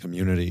Black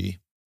community.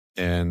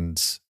 And,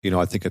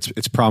 I think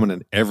it's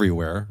prominent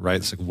everywhere, right?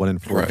 It's like 1 in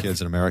 4 kids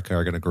in America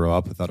are going to grow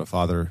up without a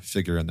father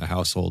figure in the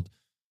household.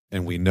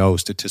 And we know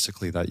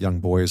statistically that young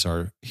boys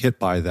are hit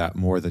by that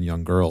more than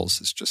young girls.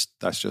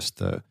 That's just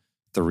the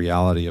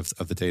reality of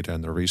the data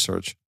and the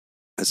research.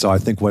 And so I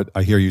think what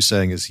I hear you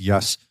saying is,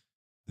 yes,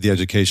 the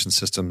education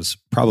systems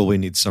probably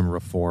need some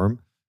reform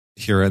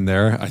here and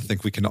there. I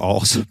think we can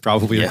all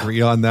probably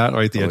agree on that,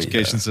 right? The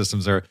education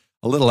systems are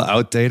a little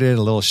outdated,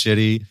 a little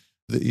shitty.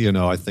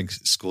 I think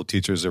school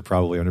teachers are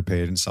probably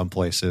underpaid in some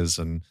places,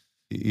 and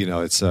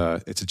it's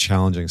a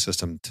challenging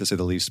system to say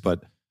the least.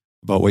 But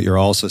what you're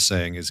also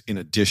saying is, in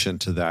addition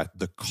to that,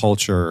 the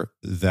culture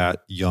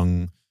that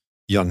young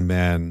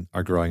men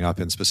are growing up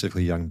in,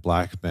 specifically young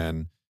Black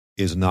men,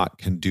 is not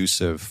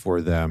conducive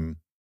for them.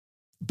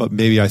 But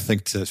maybe I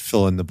think to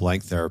fill in the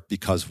blank there,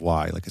 because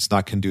why? Like, it's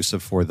not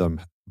conducive for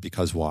them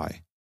because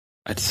why?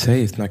 I'd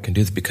say it's not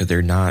conducive because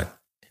a lot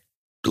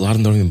of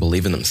them don't even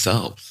believe in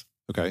themselves.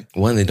 Okay.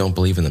 1, they don't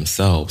believe in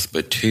themselves,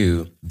 but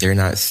 2, they're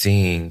not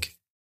seeing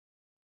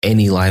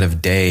any light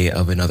of day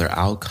of another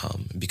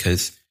outcome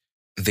because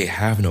they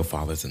have no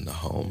fathers in the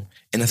home.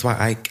 And that's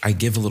why I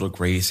give a little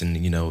grace in,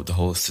 the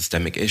whole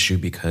systemic issue,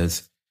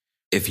 because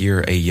if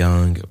you're a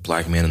young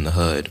Black man in the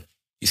hood,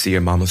 you see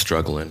your mama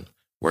struggling,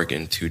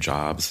 working 2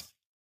 jobs,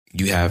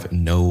 you have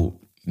no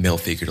male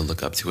figure to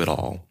look up to at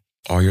all.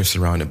 All you're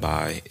surrounded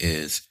by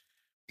is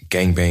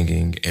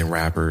gangbanging and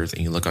rappers,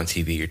 and you look on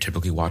TV, you're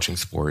typically watching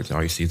sports, and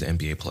all you see is the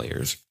NBA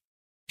players.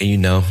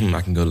 And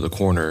I can go to the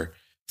corner,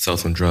 sell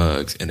some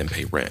drugs, and then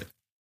pay rent.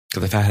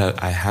 Because I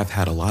have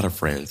had a lot of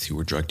friends who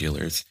were drug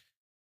dealers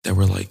that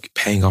were like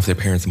paying off their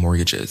parents'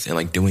 mortgages and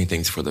like doing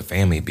things for the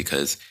family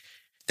because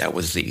that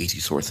was the easy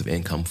source of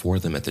income for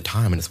them at the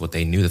time. And it's what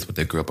they knew. That's what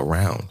they grew up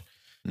around.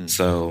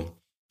 So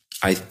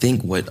I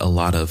think what a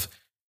lot of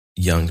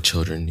young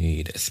children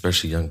need,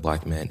 especially young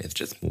Black men, is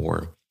just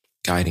more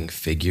guiding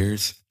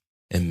figures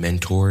and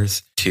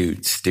mentors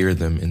to steer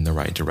them in the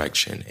right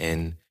direction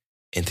and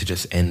to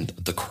just end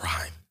the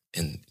crime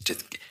and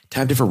just to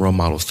have different role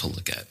models to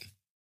look at.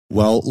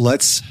 Well,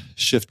 let's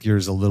shift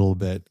gears a little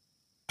bit.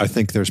 I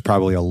think there's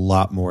probably a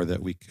lot more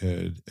that we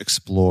could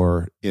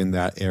explore in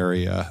that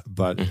area,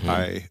 but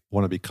I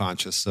want to be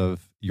conscious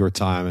of your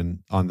time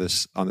and on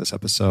this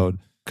episode,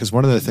 because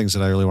one of the things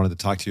that I really wanted to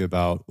talk to you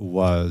about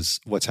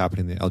was what's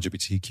happening in the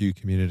LGBTQ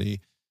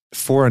community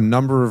for a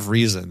number of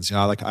reasons.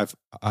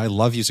 I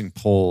love using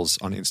polls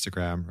on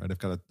Instagram, right? I've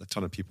got a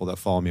ton of people that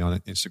follow me on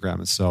Instagram,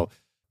 and so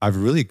I've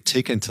really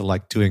taken to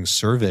like doing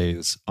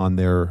surveys on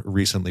there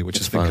recently, which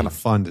has been kind of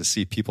fun to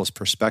see people's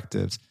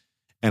perspectives.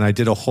 And I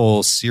did a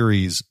whole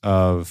series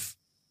of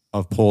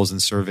polls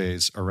and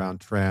surveys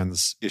around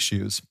trans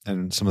issues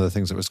and some of the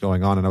things that was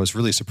going on. And I was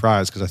really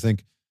surprised because I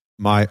think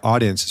my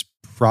audience is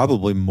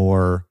probably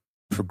more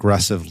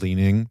progressive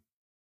leaning,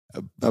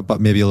 but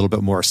maybe a little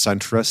bit more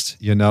centrist,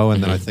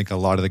 And then I think a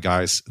lot of the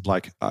guys,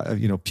 like, a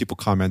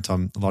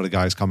lot of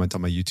guys comment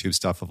on my YouTube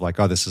stuff of like,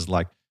 oh, this is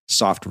like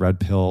soft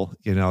red pill,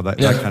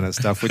 that kind of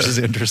stuff, which is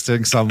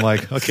interesting. So I'm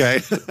like, okay.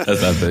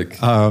 That's epic.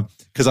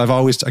 Because I've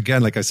always,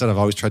 again, like I said, I've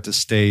always tried to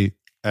stay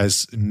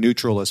as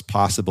neutral as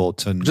possible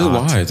to not. Just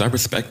wise. I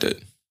respect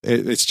it.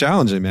 It's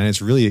challenging, man.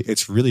 It's really,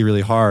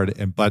 really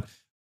hard. But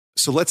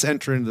so let's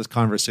enter into this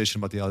conversation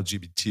about the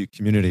LGBT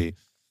community.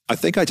 I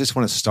think I just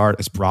want to start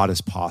as broad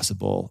as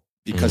possible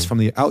because from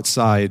the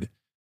outside,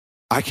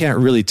 I can't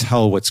really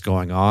tell what's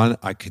going on.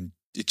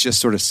 It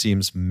just sort of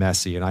seems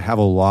messy. And I have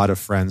a lot of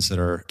friends that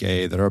are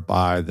gay, that are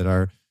bi, that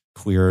are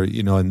queer,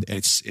 and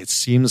it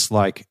seems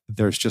like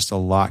there's just a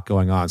lot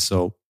going on.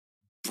 So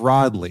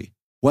broadly,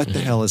 what the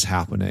hell is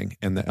happening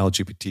in the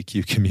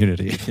LGBTQ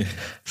community?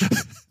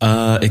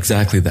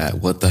 Exactly that.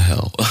 What the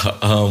hell?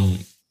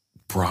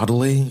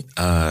 Broadly,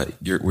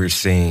 we're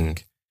seeing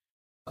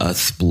a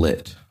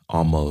split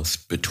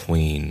almost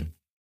between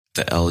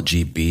the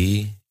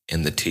LGB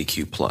and the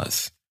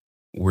TQ+.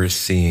 We're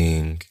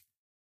seeing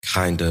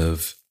kind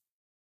of,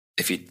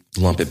 if you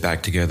lump it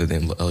back together,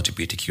 then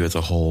LGBTQ as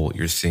a whole,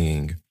 you're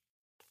seeing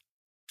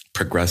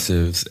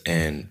progressives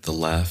and the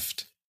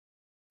left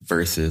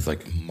versus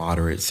like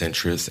moderate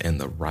centrists and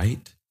the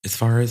right as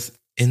far as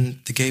in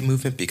the gay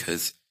movement.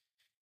 Because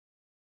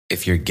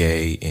if you're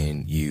gay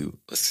and you,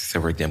 let's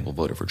say for example,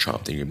 voted for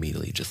Trump, then you're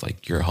immediately just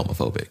like, you're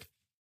homophobic.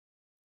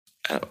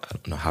 I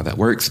don't know how that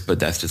works, but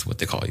that's just what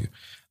they call you.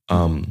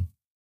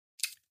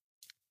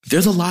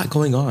 There's a lot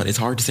going on. It's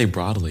hard to say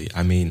broadly.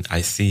 I mean,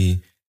 I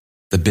see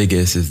the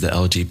biggest is the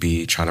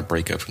LGB trying to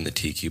break up from the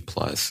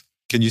TQ+.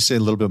 Can you say a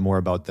little bit more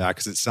about that?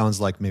 Because it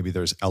sounds like maybe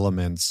there's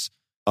elements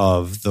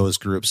of those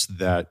groups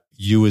that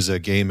you as a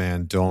gay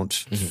man don't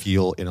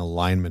feel in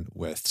alignment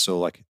with. So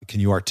like,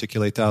 can you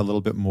articulate that a little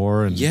bit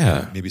more and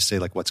maybe say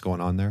like what's going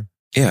on there?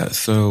 Yeah.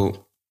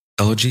 So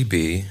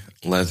LGB,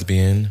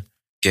 lesbian,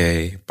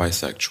 gay,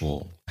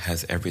 bisexual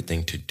has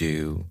everything to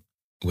do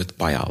with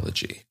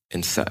biology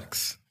and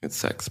sex. It's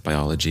sex,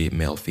 biology,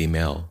 male,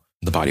 female,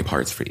 the body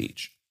parts for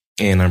each.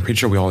 And I'm pretty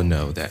sure we all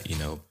know that,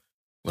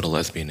 what a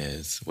lesbian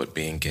is, what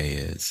being gay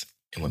is,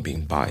 and what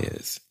being bi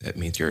is. That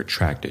means you're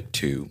attracted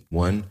to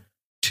one,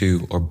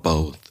 two, or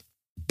both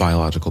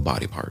biological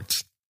body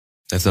parts.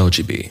 That's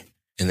LGB.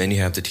 And then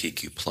you have the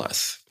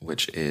TQ+,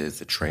 which is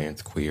the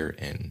trans, queer,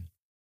 and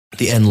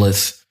the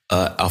endless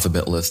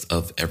alphabet list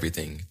of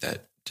everything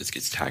that just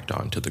gets tacked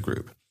on to the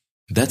group.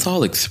 That's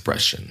all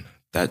expression.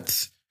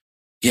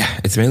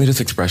 It's mainly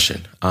just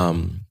expression.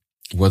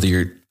 Whether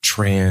you're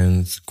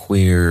trans,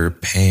 queer,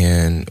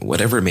 pan,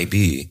 whatever it may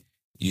be,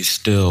 you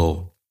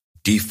still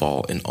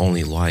default and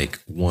only like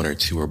one or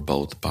two or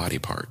both body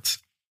parts.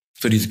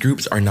 So these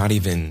groups are not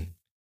even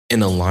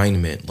in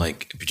alignment.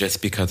 Like,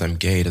 just because I'm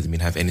gay doesn't mean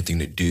have anything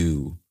to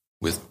do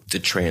with the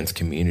trans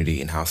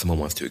community and how someone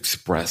wants to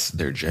express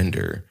their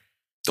gender.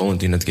 The only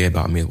thing that's gay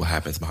about me is what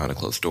happens behind a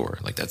closed door.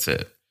 Like, that's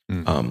it.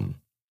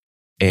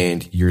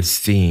 And you're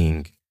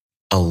seeing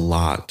a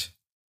lot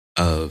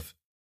of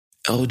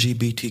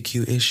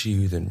LGBTQ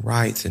issues and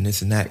rights and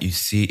this and that. You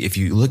see, if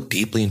you look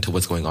deeply into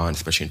what's going on,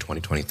 especially in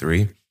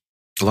 2023,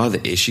 a lot of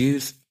the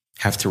issues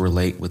have to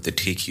relate with the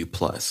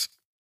TQ+.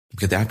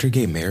 Because after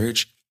gay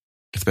marriage,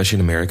 especially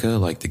in America,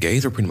 like the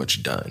gays are pretty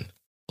much done.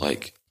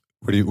 Like,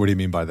 what do you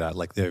mean by that?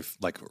 Like they've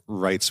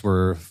rights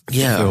were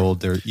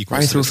fulfilled, they're equal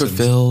rights citizens. were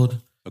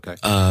fulfilled.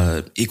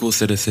 Okay. Equal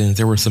citizens.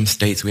 There were some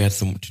states we had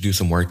to do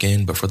some work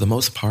in, but for the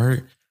most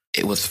part,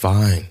 it was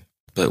fine.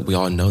 But we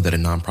all know that a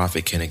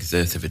nonprofit can't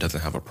exist if it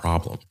doesn't have a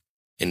problem.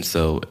 And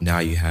so now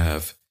you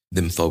have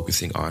them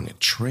focusing on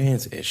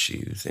trans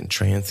issues and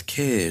trans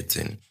kids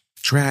and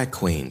drag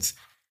queens.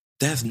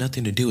 That has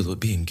nothing to do with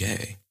being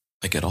gay,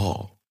 like at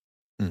all.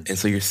 And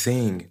so you're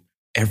seeing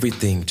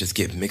everything just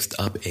get mixed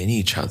up in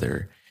each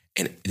other.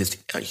 And it's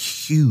a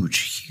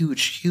huge,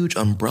 huge, huge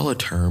umbrella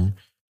term,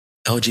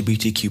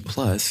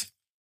 LGBTQ+,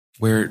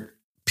 where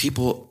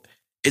people,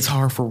 it's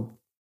hard for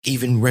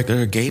even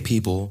regular gay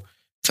people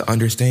to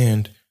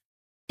understand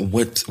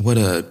what I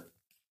don't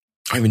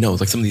even know,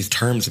 like some of these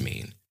terms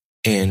mean.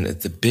 And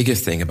the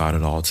biggest thing about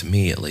it all, to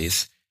me at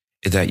least,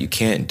 is that you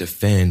can't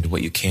defend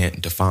what you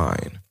can't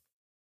define.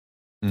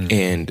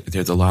 And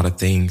there's a lot of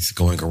things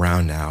going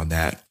around now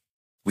that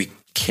we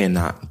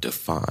cannot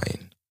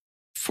define.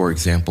 For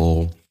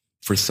example,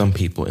 for some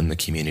people in the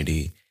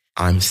community,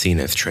 I'm seen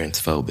as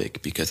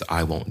transphobic because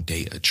I won't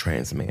date a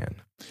trans man.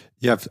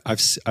 Yeah, I've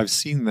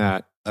seen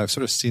that. I've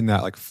sort of seen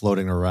that like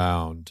floating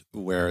around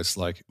where it's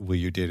like, will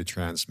you date a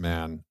trans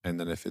man? And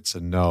then if it's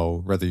a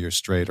no, whether you're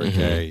straight or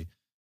gay,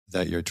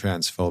 that you're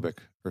transphobic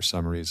for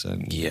some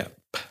reason. Yep.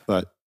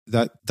 But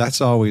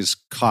that's always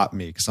caught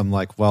me because I'm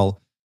like, well,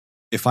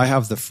 if I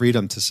have the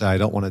freedom to say I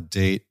don't want to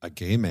date a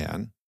gay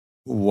man,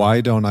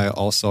 why don't I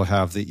also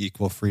have the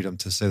equal freedom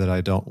to say that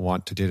I don't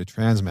want to date a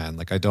trans man?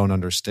 Like, I don't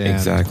understand.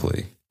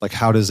 Exactly. Like,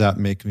 how does that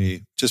make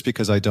me, just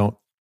because I don't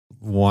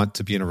want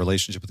to be in a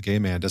relationship with a gay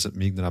man doesn't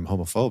mean that I'm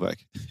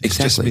homophobic.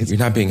 Exactly. You're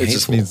not being hateful. It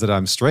just means that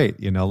I'm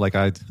straight, like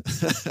I,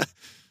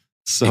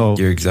 so.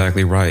 You're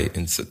exactly right.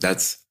 And so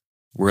that's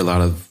where a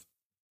lot of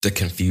the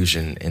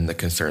confusion and the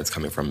concerns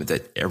coming from, is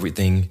that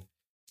everything,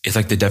 it's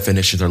like the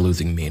definitions are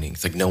losing meaning.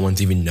 It's like no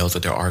one's even knows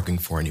what they're arguing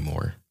for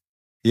anymore.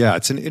 Yeah,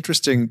 it's an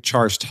interesting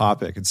charged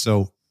topic. And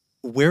so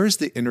where is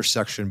the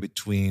intersection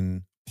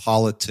between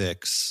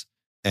politics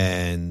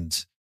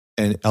and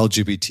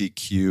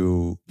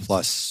LGBTQ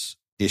plus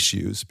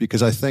issues?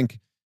 Because I think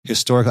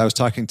historically, I was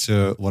talking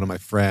to one of my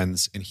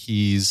friends, and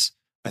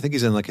I think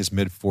he's in like his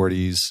mid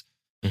 40s.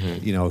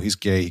 Mm-hmm. He's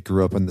gay. He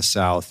grew up in the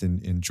South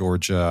in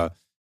Georgia,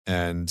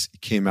 and he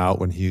came out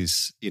when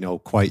he's,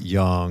 quite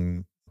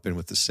young, been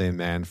with the same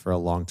man for a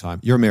long time.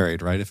 You're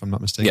married, right? If I'm not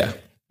mistaken. Yeah.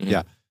 Mm-hmm.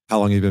 Yeah. How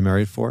long have you been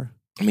married for?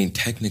 I mean,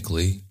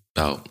 technically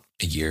about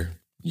a year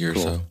cool. or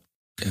so. Yeah.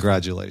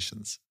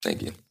 Congratulations.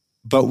 Thank you.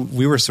 But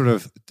we were sort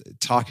of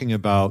talking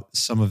about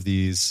some of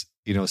these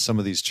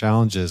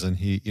challenges, and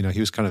he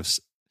was kind of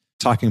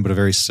talking about a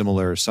very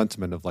similar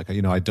sentiment of like,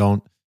 I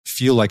don't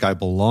feel like I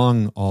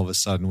belong all of a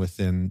sudden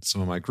within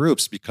some of my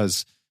groups,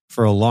 because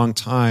for a long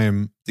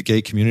time, the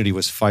gay community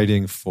was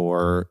fighting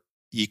for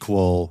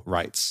equal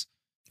rights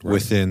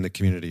within the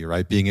community,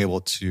 right? Being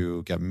able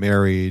to get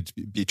married,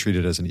 be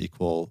treated as an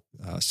equal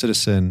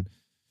citizen.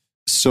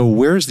 So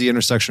where's the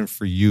intersection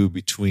for you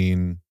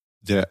between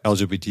the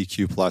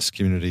LGBTQ plus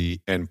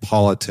community and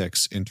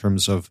politics in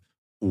terms of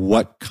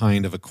what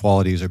kind of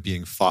equalities are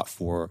being fought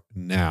for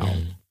now?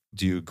 Mm.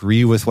 Do you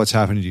agree with what's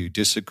happening? Do you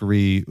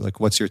disagree? Like,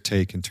 what's your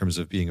take in terms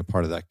of being a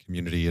part of that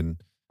community? And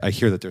I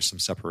hear that there's some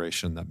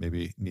separation that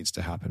maybe needs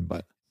to happen,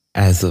 but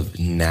as of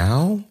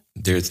now,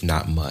 there's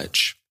not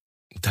much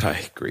that I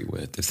agree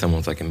with. If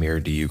someone's like, Amir,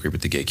 do you agree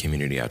with the gay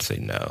community? I'd say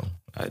no.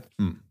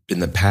 In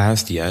the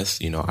past, yes,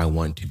 I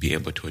want to be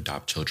able to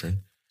adopt children.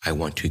 I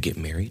want to get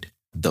married.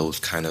 Those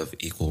kind of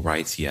equal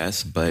rights,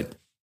 yes. But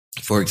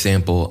for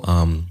example,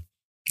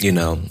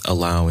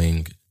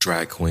 allowing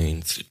drag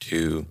queens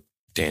to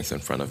dance in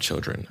front of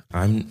children.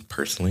 I'm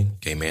personally,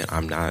 gay man,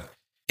 I'm not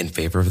in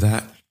favor of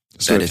that.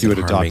 So if you had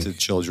adopted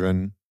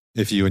children,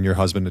 if you and your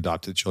husband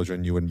adopted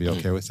children, you wouldn't be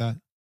okay with that?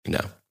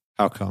 No.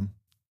 How come?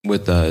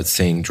 With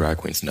saying drag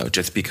queens, no.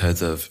 Just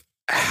because of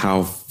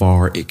how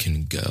far it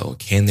can go.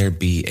 Can there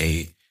be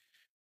a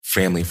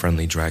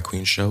family-friendly drag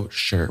queen show?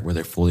 Sure. Where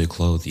they're fully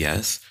clothed?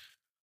 Yes.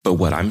 But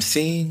what I'm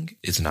seeing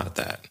is not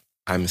that.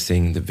 I'm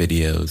seeing the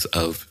videos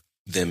of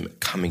them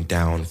coming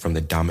down from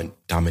the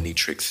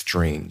dominatrix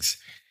strings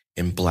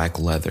in black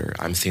leather.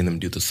 I'm seeing them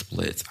do the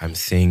splits. I'm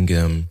seeing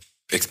them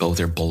expose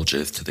their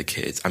bulges to the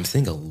kids. I'm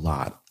seeing a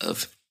lot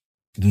of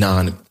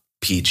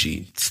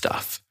non-PG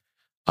stuff.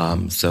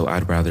 So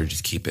I'd rather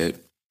just keep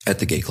it at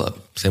the gay club.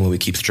 Same way we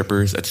keep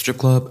strippers at the strip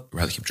club, I'd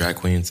rather keep drag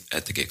queens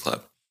at the gay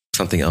club.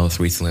 Something else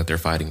recently that they're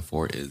fighting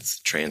for is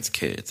trans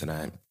kids, and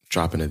I'm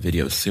dropping a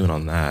video soon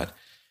on that.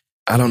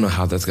 I don't know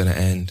how that's going to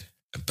end,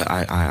 but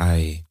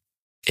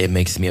it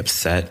makes me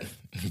upset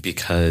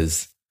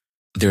because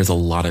there's a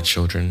lot of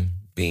children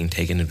being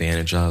taken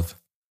advantage of.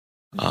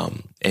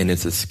 And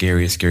it's a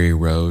scary, scary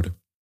road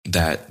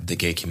that the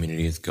gay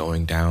community is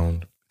going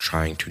down,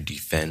 trying to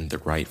defend the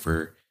right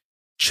for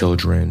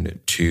children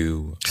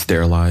to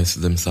sterilize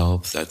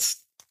themselves.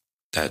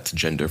 That's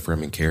gender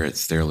affirming care, it's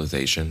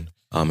sterilization,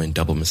 and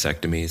double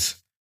mastectomies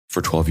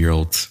for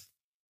 12-year-olds.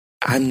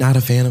 I'm not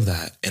a fan of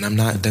that. And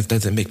that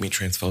doesn't make me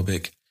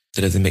transphobic.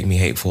 That doesn't make me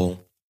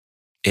hateful.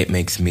 It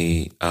makes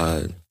me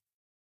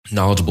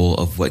knowledgeable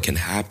of what can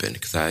happen,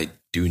 because I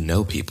do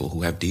know people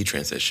who have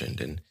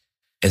detransitioned and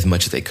as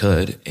much as they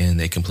could, and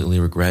they completely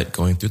regret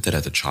going through that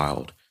as a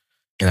child.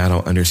 And I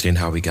don't understand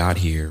how we got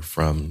here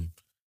from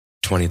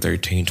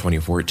 2013,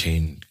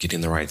 2014,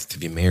 getting the rights to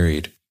be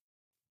married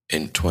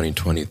in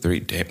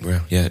 2023,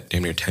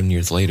 damn near 10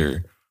 years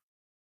later,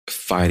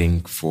 fighting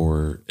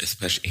for,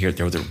 especially here,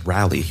 there was a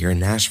rally here in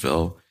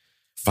Nashville,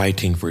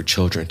 fighting for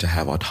children to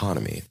have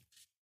autonomy,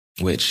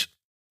 which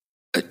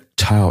a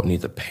child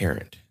needs a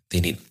parent. They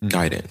need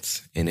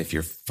guidance. And if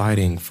you're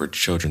fighting for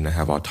children to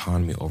have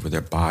autonomy over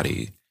their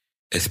body,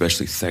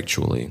 especially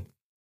sexually,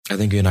 I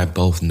think you and I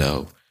both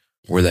know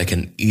where that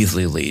can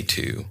easily lead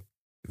to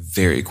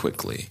very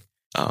quickly.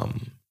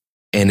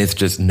 And it's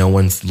just no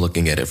one's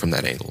looking at it from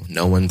that angle.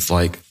 No one's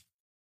like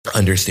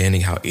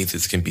understanding how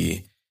atheists can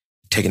be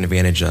taken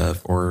advantage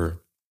of, or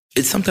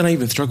it's something I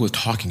even struggle with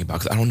talking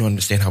about because I don't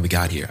understand how we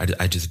got here.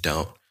 I just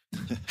don't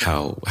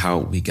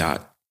how we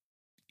got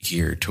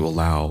here to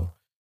allow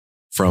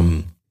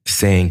from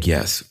saying,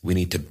 yes, we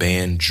need to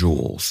ban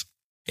jewels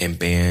and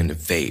ban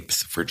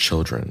vapes for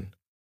children.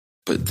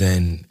 But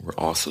then we're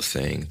also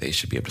saying they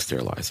should be able to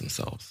sterilize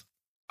themselves.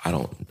 I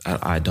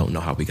don't know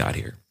how we got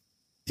here.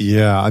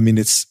 Yeah, I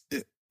mean,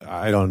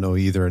 I don't know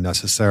either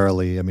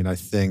necessarily. I mean, I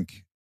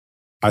think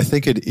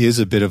it is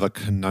a bit of a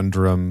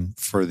conundrum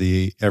for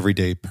the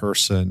everyday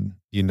person,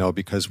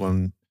 because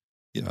when,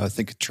 I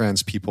think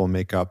trans people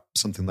make up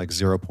something like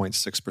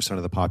 0.6%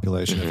 of the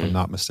population, if I'm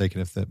not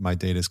mistaken, if my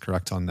data is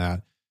correct on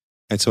that.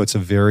 And so it's a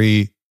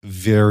very,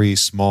 very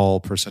small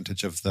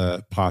percentage of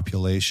the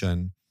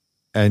population.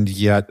 and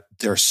yet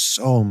there's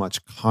so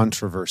much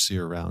controversy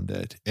around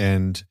it.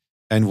 And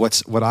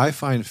what I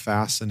find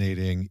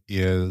fascinating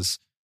is,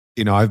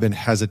 I've been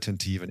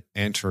hesitant to even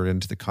enter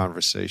into the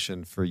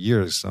conversation for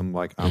years. I'm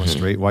like, I'm a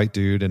straight white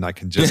dude, and I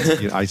can just,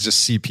 I just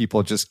see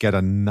people just get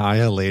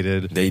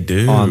annihilated. They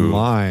do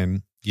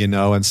online,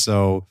 and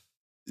so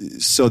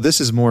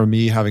this is more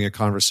me having a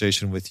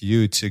conversation with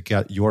you to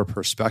get your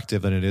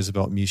perspective than it is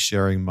about me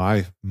sharing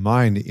my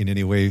mind in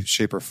any way,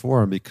 shape, or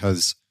form,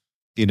 because,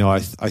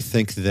 I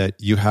think that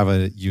you have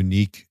a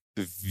unique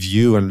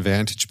view and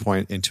vantage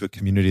point into a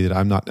community that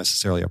I'm not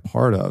necessarily a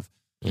part of.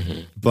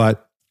 Mm-hmm.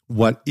 But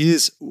what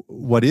is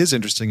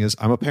interesting is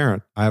I'm a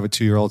parent. I have a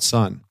 2-year-old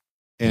son.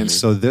 And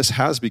so this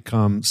has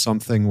become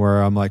something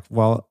where I'm like,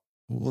 well,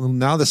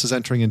 now this is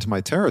entering into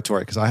my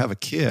territory because I have a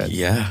kid.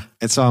 Yeah.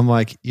 And so I'm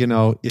like,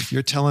 if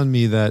you're telling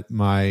me that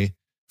my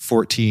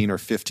 14 or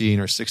 15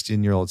 or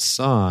 16-year-old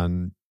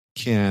son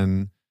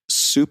can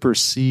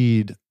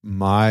supersede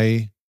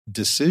my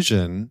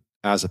decision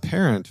as a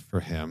parent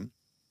for him,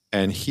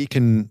 and he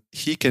can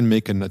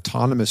make an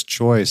autonomous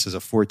choice as a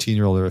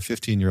 14-year-old or a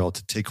 15-year-old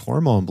to take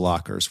hormone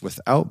blockers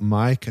without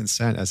my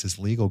consent as his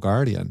legal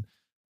guardian,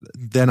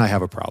 then I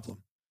have a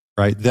problem.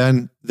 Right.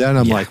 Then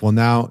I'm like, well,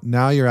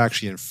 now you're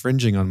actually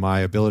infringing on my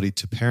ability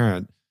to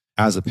parent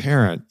as a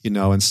parent,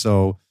 and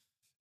so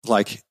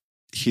like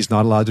he's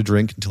not allowed to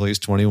drink until he's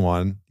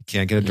 21. He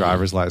can't get a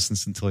driver's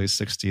license until he's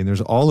 60. And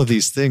there's all of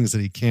these things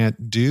that he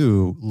can't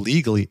do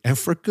legally and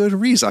for good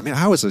reason. I mean,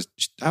 I was a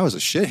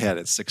shithead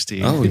at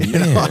 16. Oh,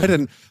 yeah. I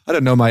didn't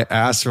know my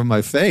ass from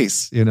my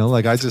face,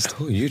 like I just.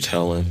 Who are you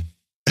telling?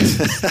 And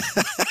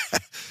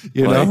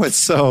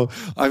so,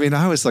 I mean,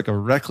 I was like a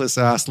reckless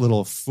ass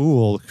little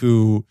fool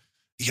who,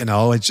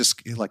 had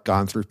just like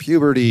gone through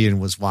puberty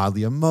and was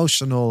wildly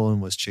emotional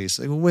and was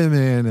chasing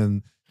women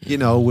and,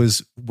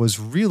 was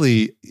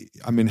really,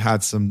 I mean,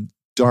 had some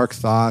dark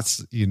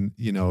thoughts in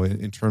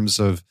terms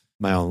of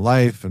my own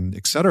life and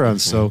et cetera.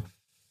 And so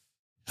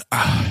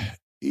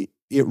it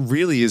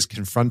really is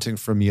confronting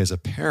for me as a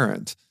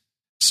parent.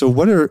 So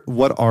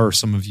what are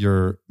some of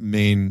your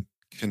main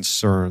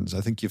concerns?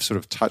 I think you've sort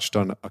of touched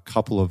on a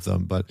couple of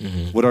them, but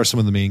what are some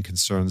of the main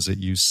concerns that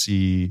you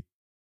see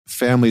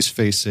families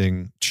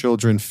facing,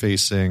 children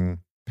facing,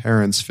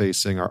 parents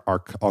facing, our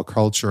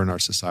culture and our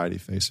society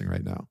facing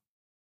right now?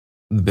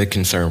 The big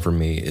concern for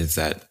me is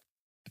that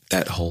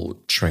whole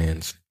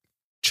trans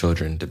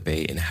children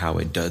debate and how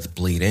it does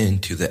bleed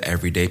into the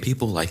everyday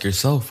people like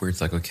yourself, where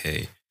it's like,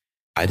 okay,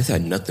 I just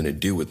had nothing to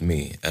do with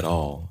me at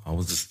all. I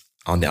was just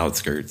on the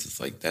outskirts. It's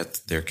like, that's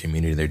their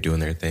community. They're doing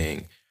their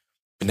thing.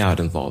 But now it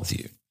involves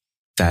you.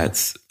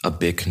 That's a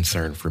big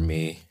concern for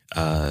me.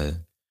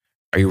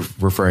 Are you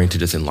referring to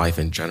just in life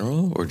in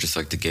general or just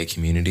like the gay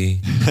community?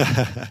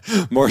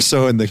 More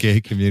so in the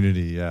gay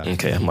community, yeah.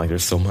 Okay, I'm like,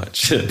 there's so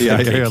much.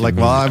 Yeah, like,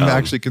 well, I'm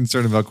actually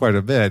concerned about quite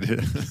a bit.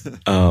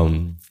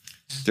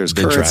 There's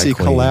currency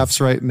collapse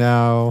right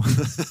now.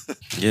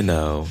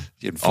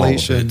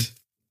 Inflation.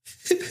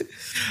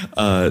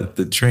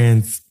 The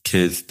trans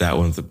kids, that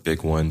one's a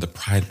big one. The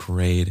Pride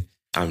Parade,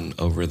 I'm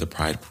over the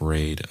Pride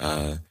Parade.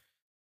 I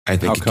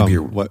think how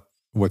come?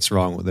 What's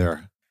wrong with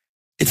there?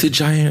 It's a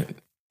giant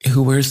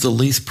who wears the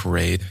least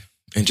parade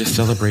and just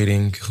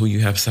celebrating who you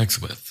have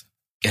sex with.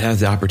 It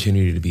has the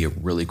opportunity to be a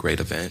really great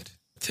event,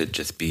 to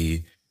just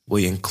be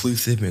really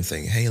inclusive and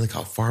saying, hey, look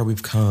how far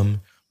we've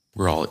come.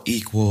 We're all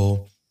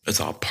equal.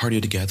 Let's all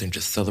party together and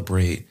just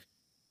celebrate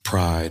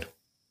pride,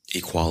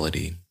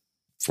 equality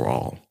for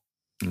all.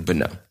 But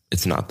no,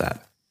 it's not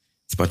that.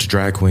 It's a bunch of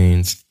drag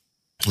queens,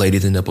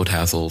 ladies in nipple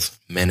tassels,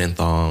 men in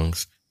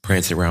thongs,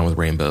 prancing around with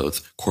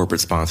rainbows,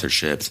 corporate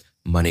sponsorships,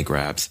 money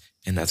grabs,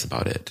 and that's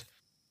about it.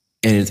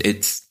 And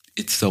it's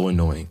so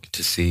annoying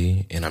to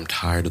see, and I'm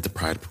tired of the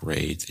pride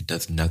parades. It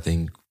does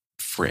nothing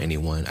for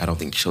anyone. I don't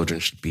think children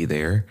should be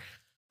there.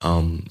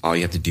 All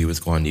you have to do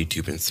is go on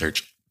YouTube and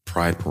search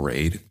Pride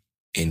Parade,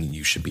 and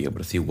you should be able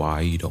to see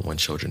why you don't want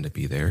children to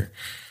be there.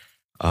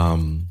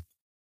 I'm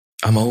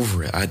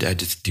over it. I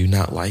just do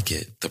not like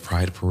it. The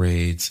pride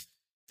parades,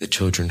 the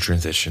children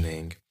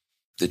transitioning,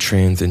 the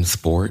trans in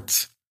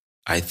sports.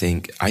 I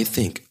think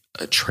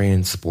a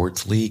trans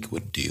sports league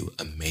would do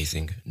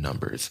amazing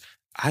numbers.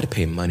 I'd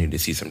pay money to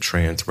see some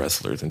trans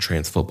wrestlers and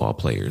trans football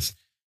players.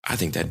 I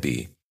think that'd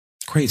be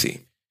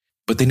crazy.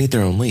 But they need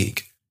their own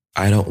league.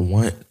 I don't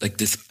want like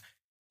this.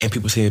 And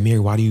people say,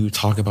 Amir, why do you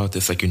talk about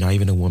this like you're not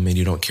even a woman?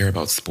 You don't care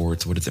about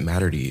sports. What does it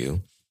matter to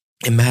you?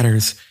 It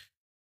matters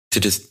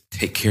to just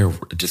take care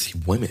of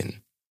just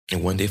women.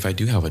 And one day if I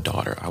do have a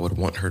daughter, I would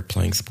want her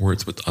playing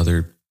sports with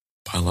other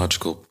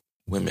biological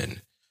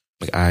women.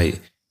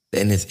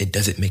 It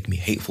doesn't make me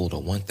hateful to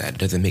want that. It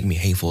doesn't make me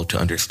hateful to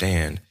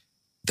understand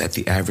that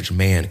the average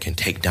man can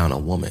take down a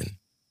woman.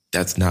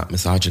 That's not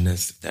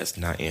misogynist. That's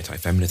not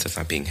anti-feminist. That's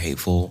not being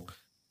hateful.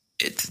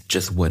 It's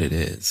just what it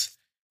is.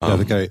 Yeah,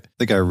 I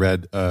think I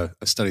read a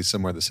study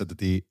somewhere that said that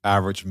the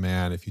average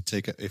man, if you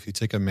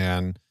take a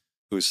man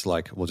who's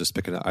like, we'll just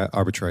pick an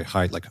arbitrary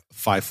height, like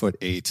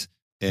 5'8"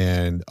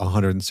 and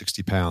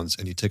 160 pounds,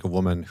 and you take a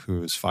woman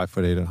who's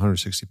 5'8" and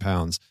 160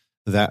 pounds,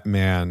 that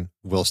man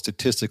will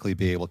statistically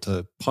be able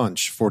to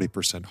punch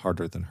 40%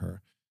 harder than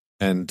her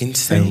and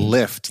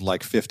lift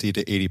like 50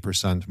 to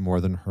 80%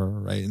 more than her,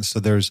 right? And so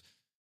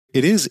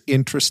it is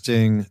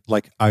interesting.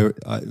 Like I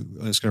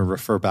was going to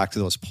refer back to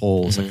those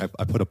polls. Like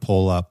I put a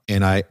poll up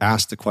and I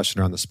asked the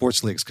question around the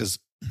sports leagues because,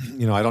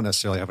 I don't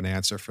necessarily have an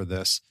answer for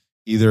this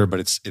either, but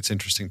it's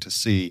interesting to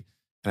see.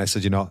 And I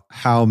said,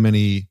 how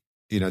many,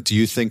 do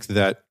you think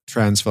that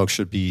trans folks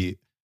should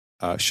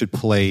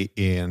play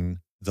in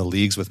the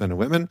leagues with men and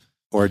women?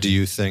 Or do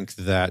you think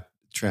that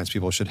trans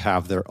people should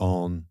have their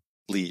own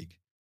league?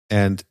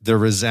 And the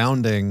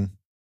resounding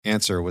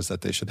answer was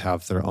that they should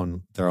have their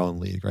own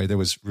league, right? That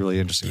was really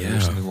interesting. Yeah. There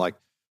was something like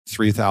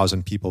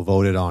 3,000 people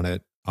voted on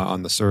it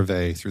on the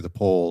survey through the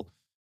poll.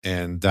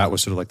 And that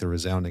was sort of like the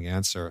resounding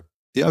answer.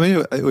 Yeah, I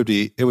mean,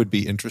 it would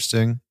be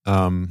interesting.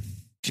 Can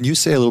you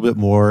say a little bit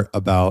more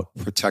about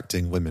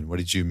protecting women? What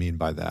did you mean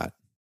by that?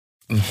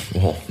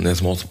 Well,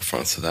 there's multiple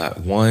fronts to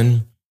that.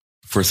 One,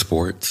 for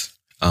sports,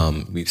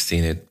 we've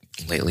seen it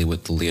lately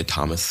with the Leah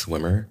Thomas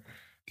swimmer,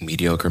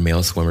 mediocre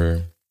male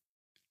swimmer,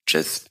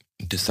 just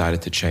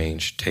decided to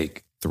change,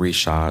 take 3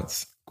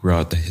 shots, grow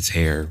out his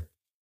hair,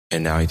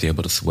 and now he's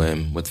able to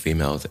swim with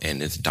females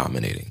and is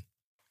dominating.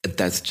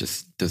 That's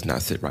just does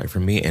not sit right for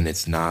me, and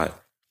it's not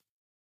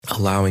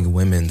allowing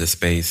women the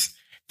space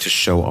to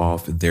show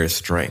off their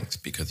strengths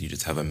because you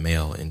just have a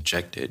male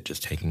injected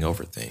just taking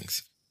over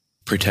things.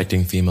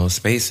 Protecting female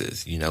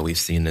spaces. We've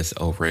seen this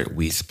over at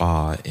We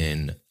Spa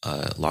in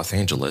Los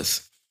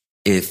Angeles.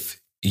 If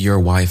your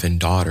wife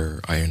and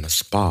daughter are in a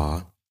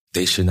spa,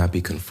 they should not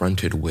be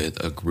confronted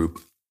with a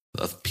group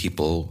of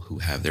people who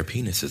have their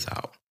penises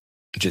out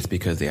just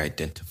because they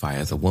identify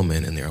as a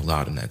woman and they're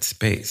allowed in that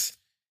space.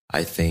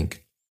 I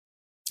think,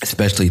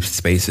 especially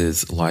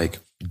spaces like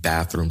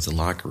bathrooms and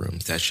locker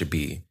rooms, that should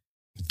be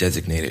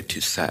designated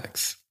to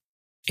sex.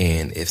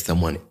 And if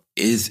someone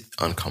is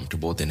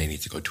uncomfortable, then they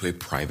need to go to a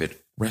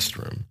private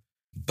restroom.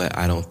 But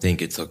I don't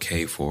think it's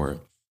okay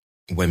for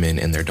women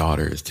and their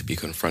daughters to be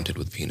confronted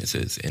with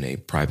penises in a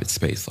private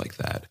space like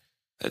that.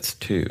 That's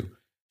 2.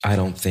 I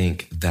don't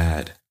think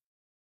that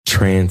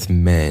trans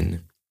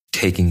men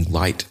taking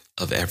light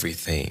of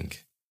everything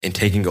and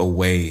taking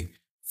away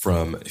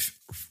from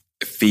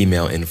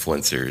female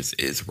influencers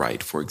is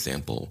right. For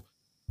example,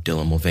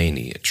 Dylan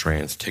Mulvaney, a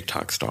trans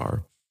TikTok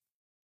star,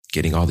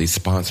 getting all these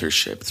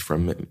sponsorships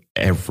from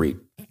every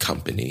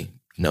company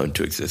known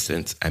to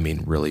existence. I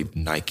mean, really,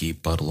 Nike,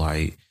 Bud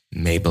Light,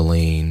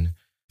 Maybelline,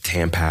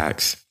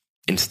 Tampax.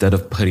 Instead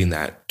of putting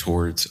that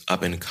towards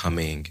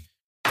up-and-coming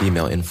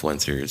female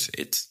influencers,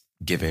 it's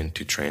given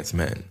to trans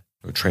men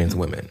or trans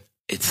women.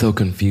 It's so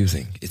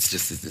confusing. It's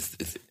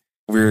just,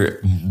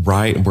 we're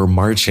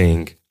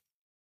marching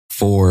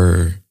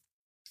for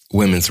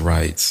women's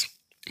rights,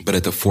 but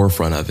at the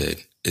forefront of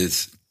it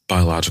is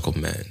biological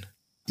men.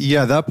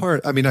 Yeah, that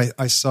part. I mean,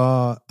 I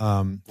saw,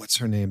 what's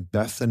her name?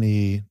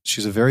 Bethany.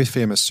 She's a very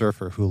famous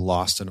surfer who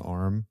lost an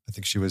arm. I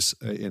think she was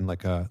in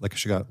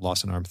she got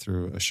lost an arm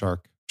through a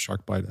shark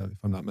bite, if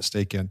I'm not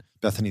mistaken.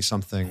 Bethany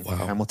something, wow.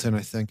 Hamilton, I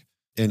think.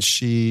 And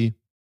she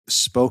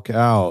spoke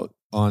out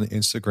on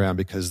Instagram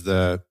because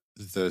the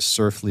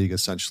surf league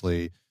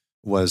essentially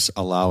was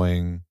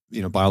allowing,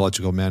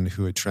 biological men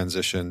who had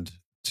transitioned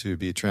to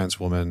be trans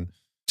women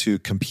to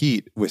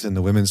compete within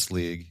the women's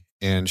league.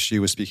 And she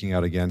was speaking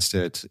out against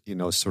it,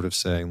 sort of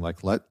saying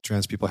like, let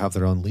trans people have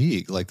their own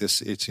league. Like this,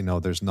 it's,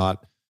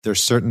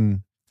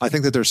 I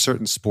think that there's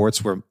certain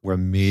sports where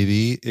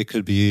maybe it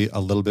could be a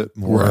little bit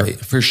more right,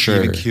 for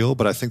sure. Even keel,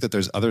 but I think that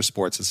there's other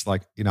sports. It's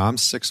like, I'm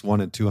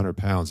 6'1" and 200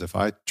 pounds. If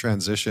I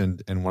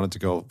transitioned and wanted to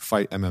go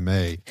fight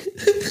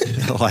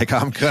MMA, like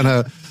I'm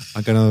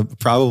gonna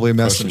probably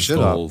mess some shit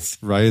up,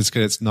 right?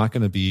 It's not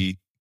going to be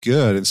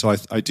good. And so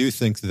I do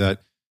think that,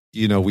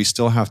 we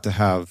still have to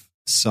have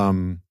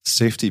some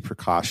safety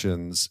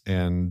precautions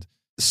and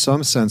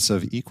some sense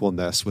of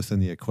equalness within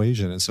the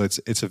equation. And so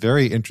it's a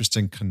very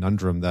interesting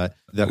conundrum that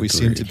we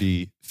seem to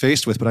be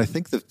faced with. But I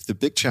think the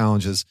big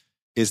challenge is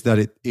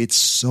that it's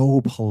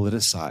so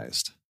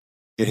politicized.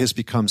 It has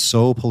become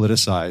so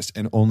politicized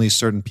and only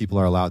certain people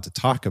are allowed to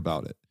talk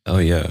about it. Oh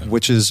yeah.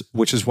 Which is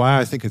why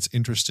I think it's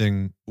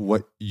interesting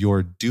what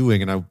you're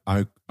doing. And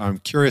I'm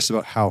curious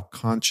about how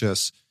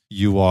conscious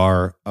you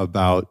are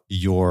about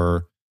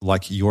your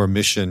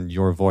mission,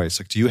 your voice.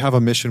 Like, do you have a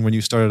mission when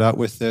you started out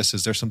with this?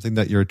 Is there something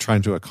that you're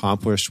trying to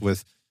accomplish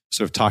with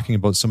sort of talking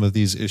about some of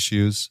these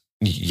issues?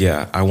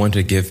 Yeah, I want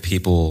to give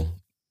people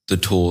the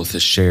tools to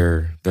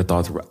share their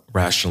thoughts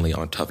rationally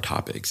on tough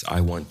topics.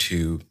 I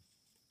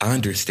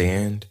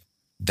understand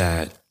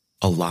that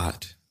a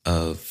lot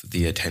of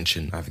the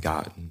attention I've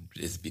gotten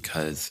is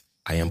because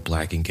I am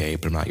Black and gay,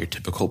 but I'm not your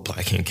typical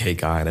Black and gay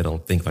guy. And I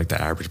don't think like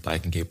the average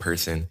Black and gay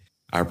person.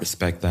 I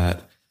respect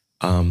that.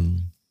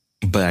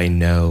 But I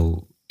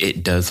know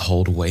it does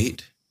hold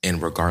weight.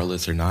 And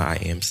regardless or not, I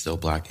am still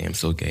Black, I am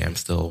still gay, I'm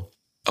still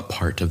a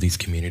part of these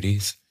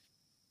communities.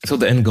 So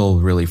the end goal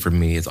really for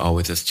me is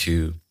always just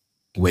to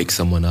wake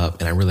someone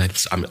up. And I'm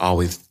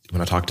always,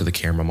 when I talk to the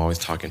camera, I'm always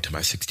talking to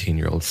my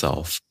 16-year-old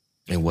self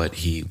and what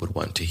he would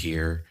want to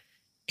hear.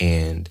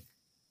 And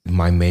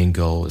My main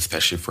goal,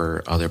 especially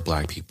for other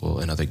Black people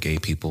and other gay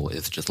people,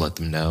 is just let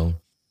them know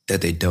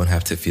that they don't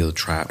have to feel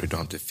trapped or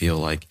don't have to feel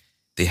like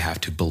they have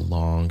to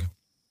belong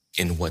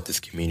in what this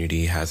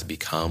community has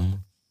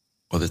become,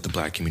 whether it's the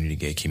Black community,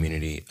 gay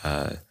community,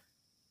 and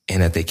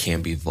that they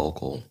can be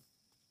vocal.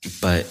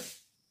 But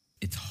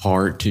it's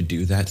hard to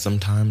do that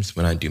sometimes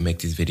when I do make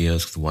these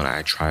videos, because when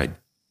I tried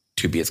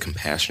to be as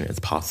compassionate as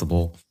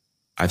possible,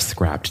 I've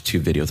scrapped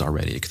 2 videos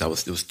already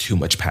because it was too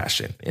much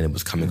passion and it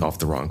was coming off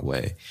the wrong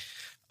way.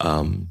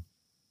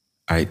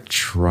 I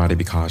try to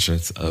be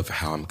cautious of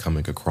how I'm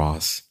coming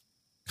across,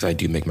 because I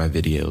do make my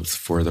videos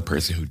for the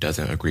person who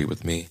doesn't agree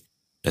with me.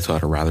 That's why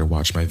I'd rather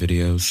watch my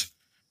videos.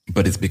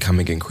 But it's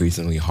becoming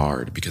increasingly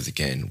hard because,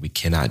 again, we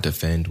cannot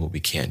defend what we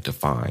can't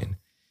define.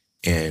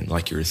 And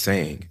like you were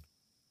saying,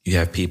 you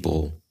have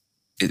people,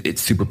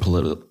 it's super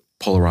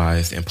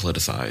polarized and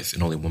politicized,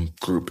 and only one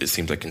group, it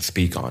seems like, can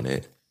speak on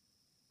it.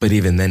 But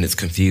even then it's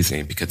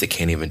confusing because they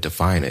can't even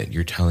define it.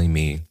 You're telling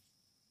me,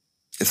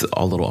 it's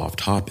a little off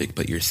topic,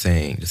 but you're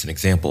saying, just an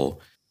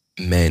example,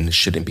 men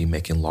shouldn't be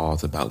making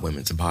laws about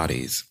women's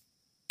bodies.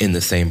 In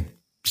the same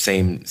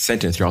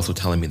sentence, you're also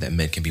telling me that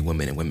men can be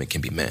women and women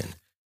can be men.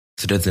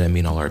 So doesn't that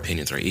mean all our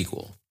opinions are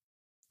equal?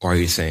 Or are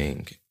you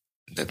saying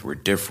that we're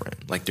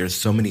different? Like, there's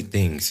so many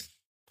things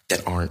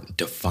that aren't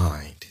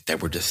defined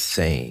that we're just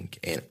saying,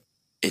 and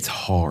it's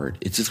hard.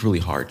 It's just really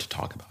hard to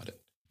talk about it.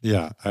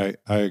 Yeah, I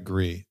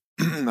agree.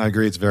 I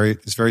agree. It's very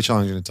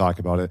challenging to talk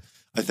about it.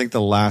 I think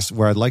the last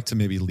where I'd like to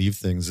maybe leave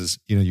things is,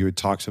 you had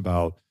talked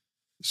about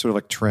sort of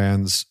like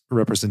trans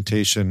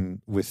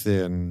representation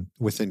within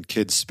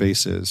kids'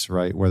 spaces,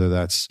 right? Whether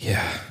that's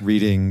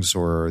readings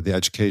or the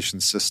education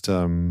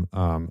system.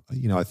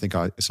 I think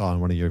I saw in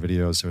one of your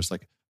videos, there was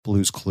like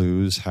Blue's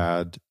Clues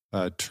had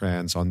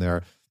trans on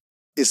there.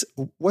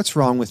 What's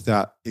wrong with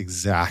that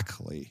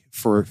exactly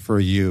for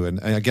you? And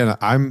again,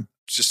 I'm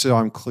just so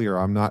I'm clear,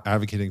 I'm not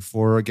advocating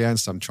for or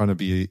against. I'm trying to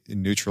be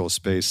in neutral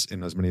space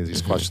in as many of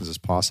these questions as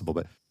possible.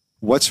 But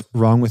what's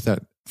wrong with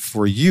that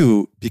for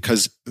you?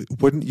 Because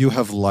wouldn't you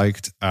have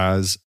liked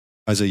as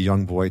a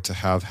young boy to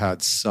have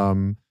had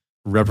some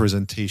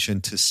representation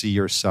to see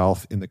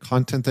yourself in the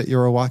content that you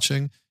were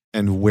watching?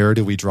 And where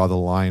do we draw the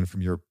line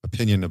from your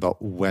opinion about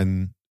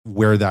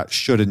where that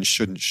should and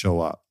shouldn't show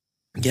up?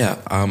 Yeah.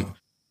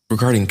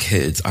 Regarding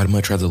kids, I'd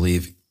much rather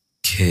leave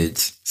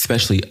kids,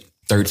 especially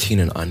 13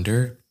 and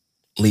under,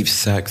 leave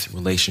sex,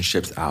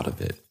 relationships out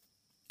of it.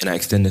 And I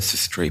extend this to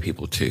straight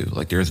people too.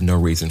 Like, there's no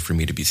reason for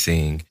me to be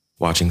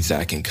watching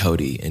Zach and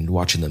Cody and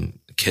watching them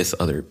kiss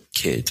other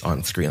kids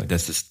on screen. Like,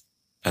 that's just,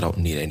 I don't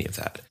need any of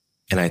that.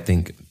 And I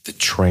think the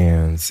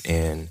trans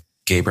and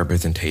gay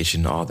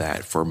representation, all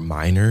that for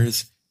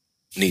minors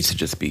needs to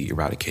just be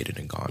eradicated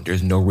and gone.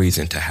 There's no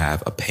reason to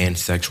have a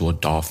pansexual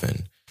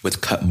dolphin with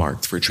cut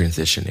marks for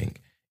transitioning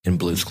in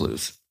Blue's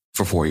Clues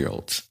for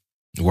 4-year-olds.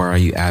 Why are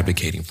you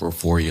advocating for a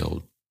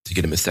 4-year-old to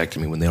get a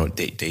mastectomy when they don't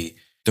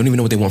even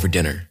know what they want for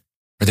dinner,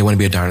 or they want to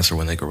be a dinosaur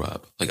when they grow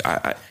up? Like,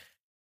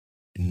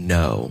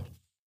 no.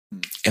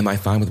 Am I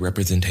fine with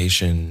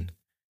representation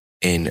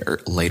in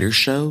later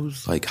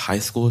shows, like high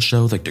school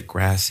shows, like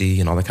Degrassi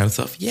and all that kind of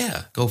stuff?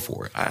 Yeah, go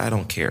for it. I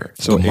don't care.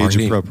 So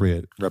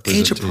age-appropriate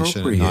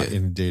representation, not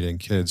inundating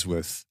kids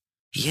with...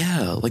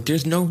 Yeah, like,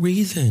 there's no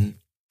reason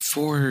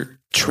for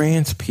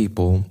trans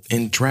people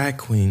and drag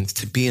queens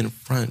to be in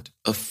front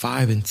of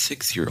 5 and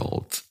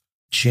 6-year-olds.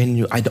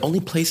 The only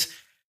place,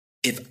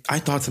 if I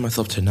thought to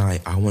myself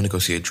tonight, I want to go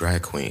see a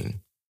drag queen,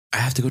 I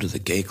have to go to the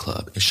gay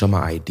club and show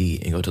my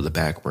ID and go to the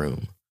back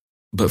room.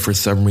 But for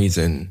some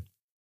reason,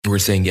 we're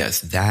saying, yes,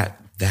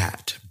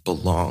 that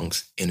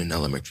belongs in an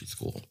elementary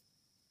school.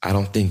 I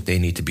don't think they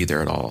need to be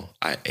there at all.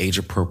 Age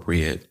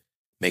appropriate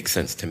makes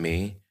sense to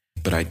me,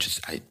 but I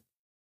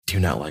do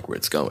not like where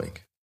it's going.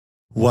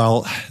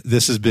 Well,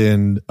 this has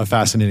been a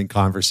fascinating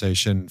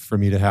conversation for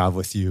me to have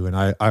with you. And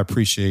I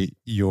appreciate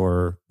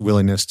your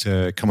willingness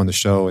to come on the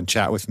show and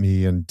chat with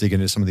me and dig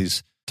into some of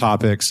these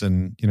topics.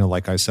 And,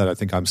 like I said, I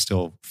think I'm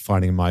still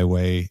finding my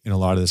way in a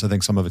lot of this. I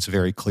think some of it's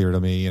very clear to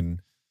me, and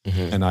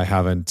I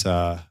haven't,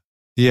 I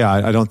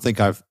don't think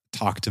I've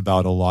talked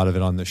about a lot of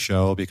it on the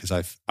show because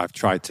I've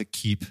tried to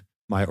keep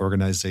my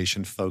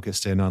organization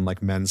focused in on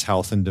like men's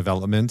health and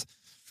development.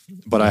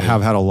 But I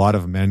have had a lot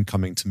of men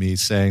coming to me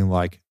saying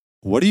like,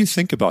 what do you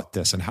think about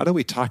this? And how do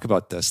we talk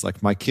about this?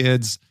 Like, my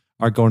kids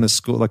are going to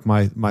school. Like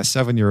my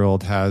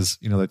 7-year-old has,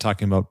 they're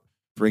talking about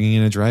bringing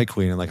in a drag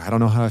queen. And like, I don't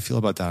know how I feel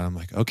about that. I'm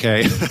like,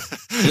 okay.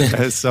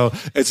 So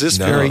it's just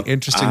very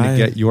interesting to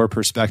get your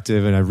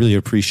perspective, and I really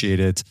appreciate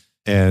it.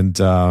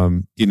 And,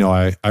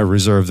 I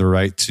reserve the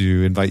right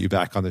to invite you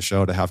back on the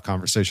show to have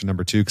conversation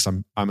number 2, because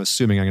I'm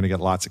assuming I'm going to get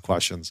lots of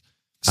questions.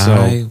 So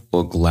I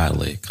will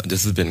gladly,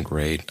 this has been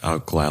great. I'll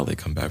gladly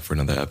come back for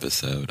another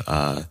episode.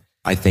 I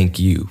thank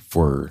you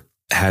for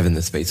having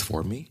the space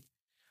for me,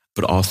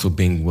 but also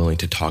being willing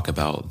to talk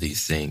about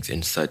these things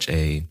in such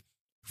a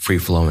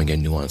free-flowing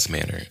and nuanced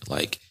manner.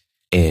 Like,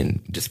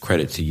 And just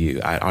credit to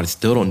you. I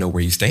still don't know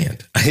where you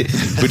stand,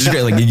 which is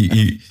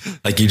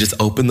great. You just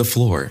open the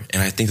floor.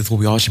 And I think that's what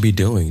we all should be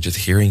doing, just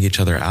hearing each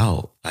other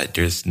out.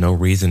 There's no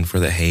reason for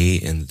the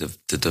hate and the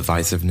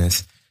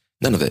divisiveness.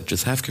 None of it.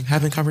 Just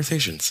having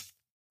conversations.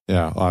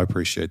 Yeah, I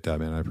appreciate that,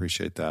 man. I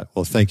appreciate that.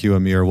 Well, thank you,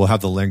 Amir. We'll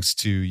have the links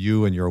to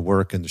you and your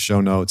work in the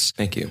show notes.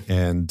 Thank you.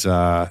 And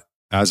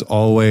as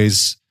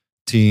always,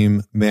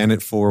 team, man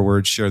it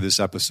forward. Share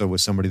this episode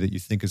with somebody that you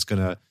think is going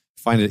to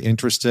find it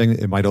interesting.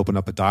 It might open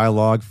up a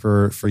dialogue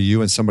for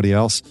you and somebody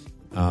else.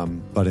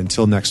 But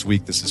until next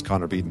week, this is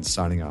Connor Beaton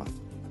signing off.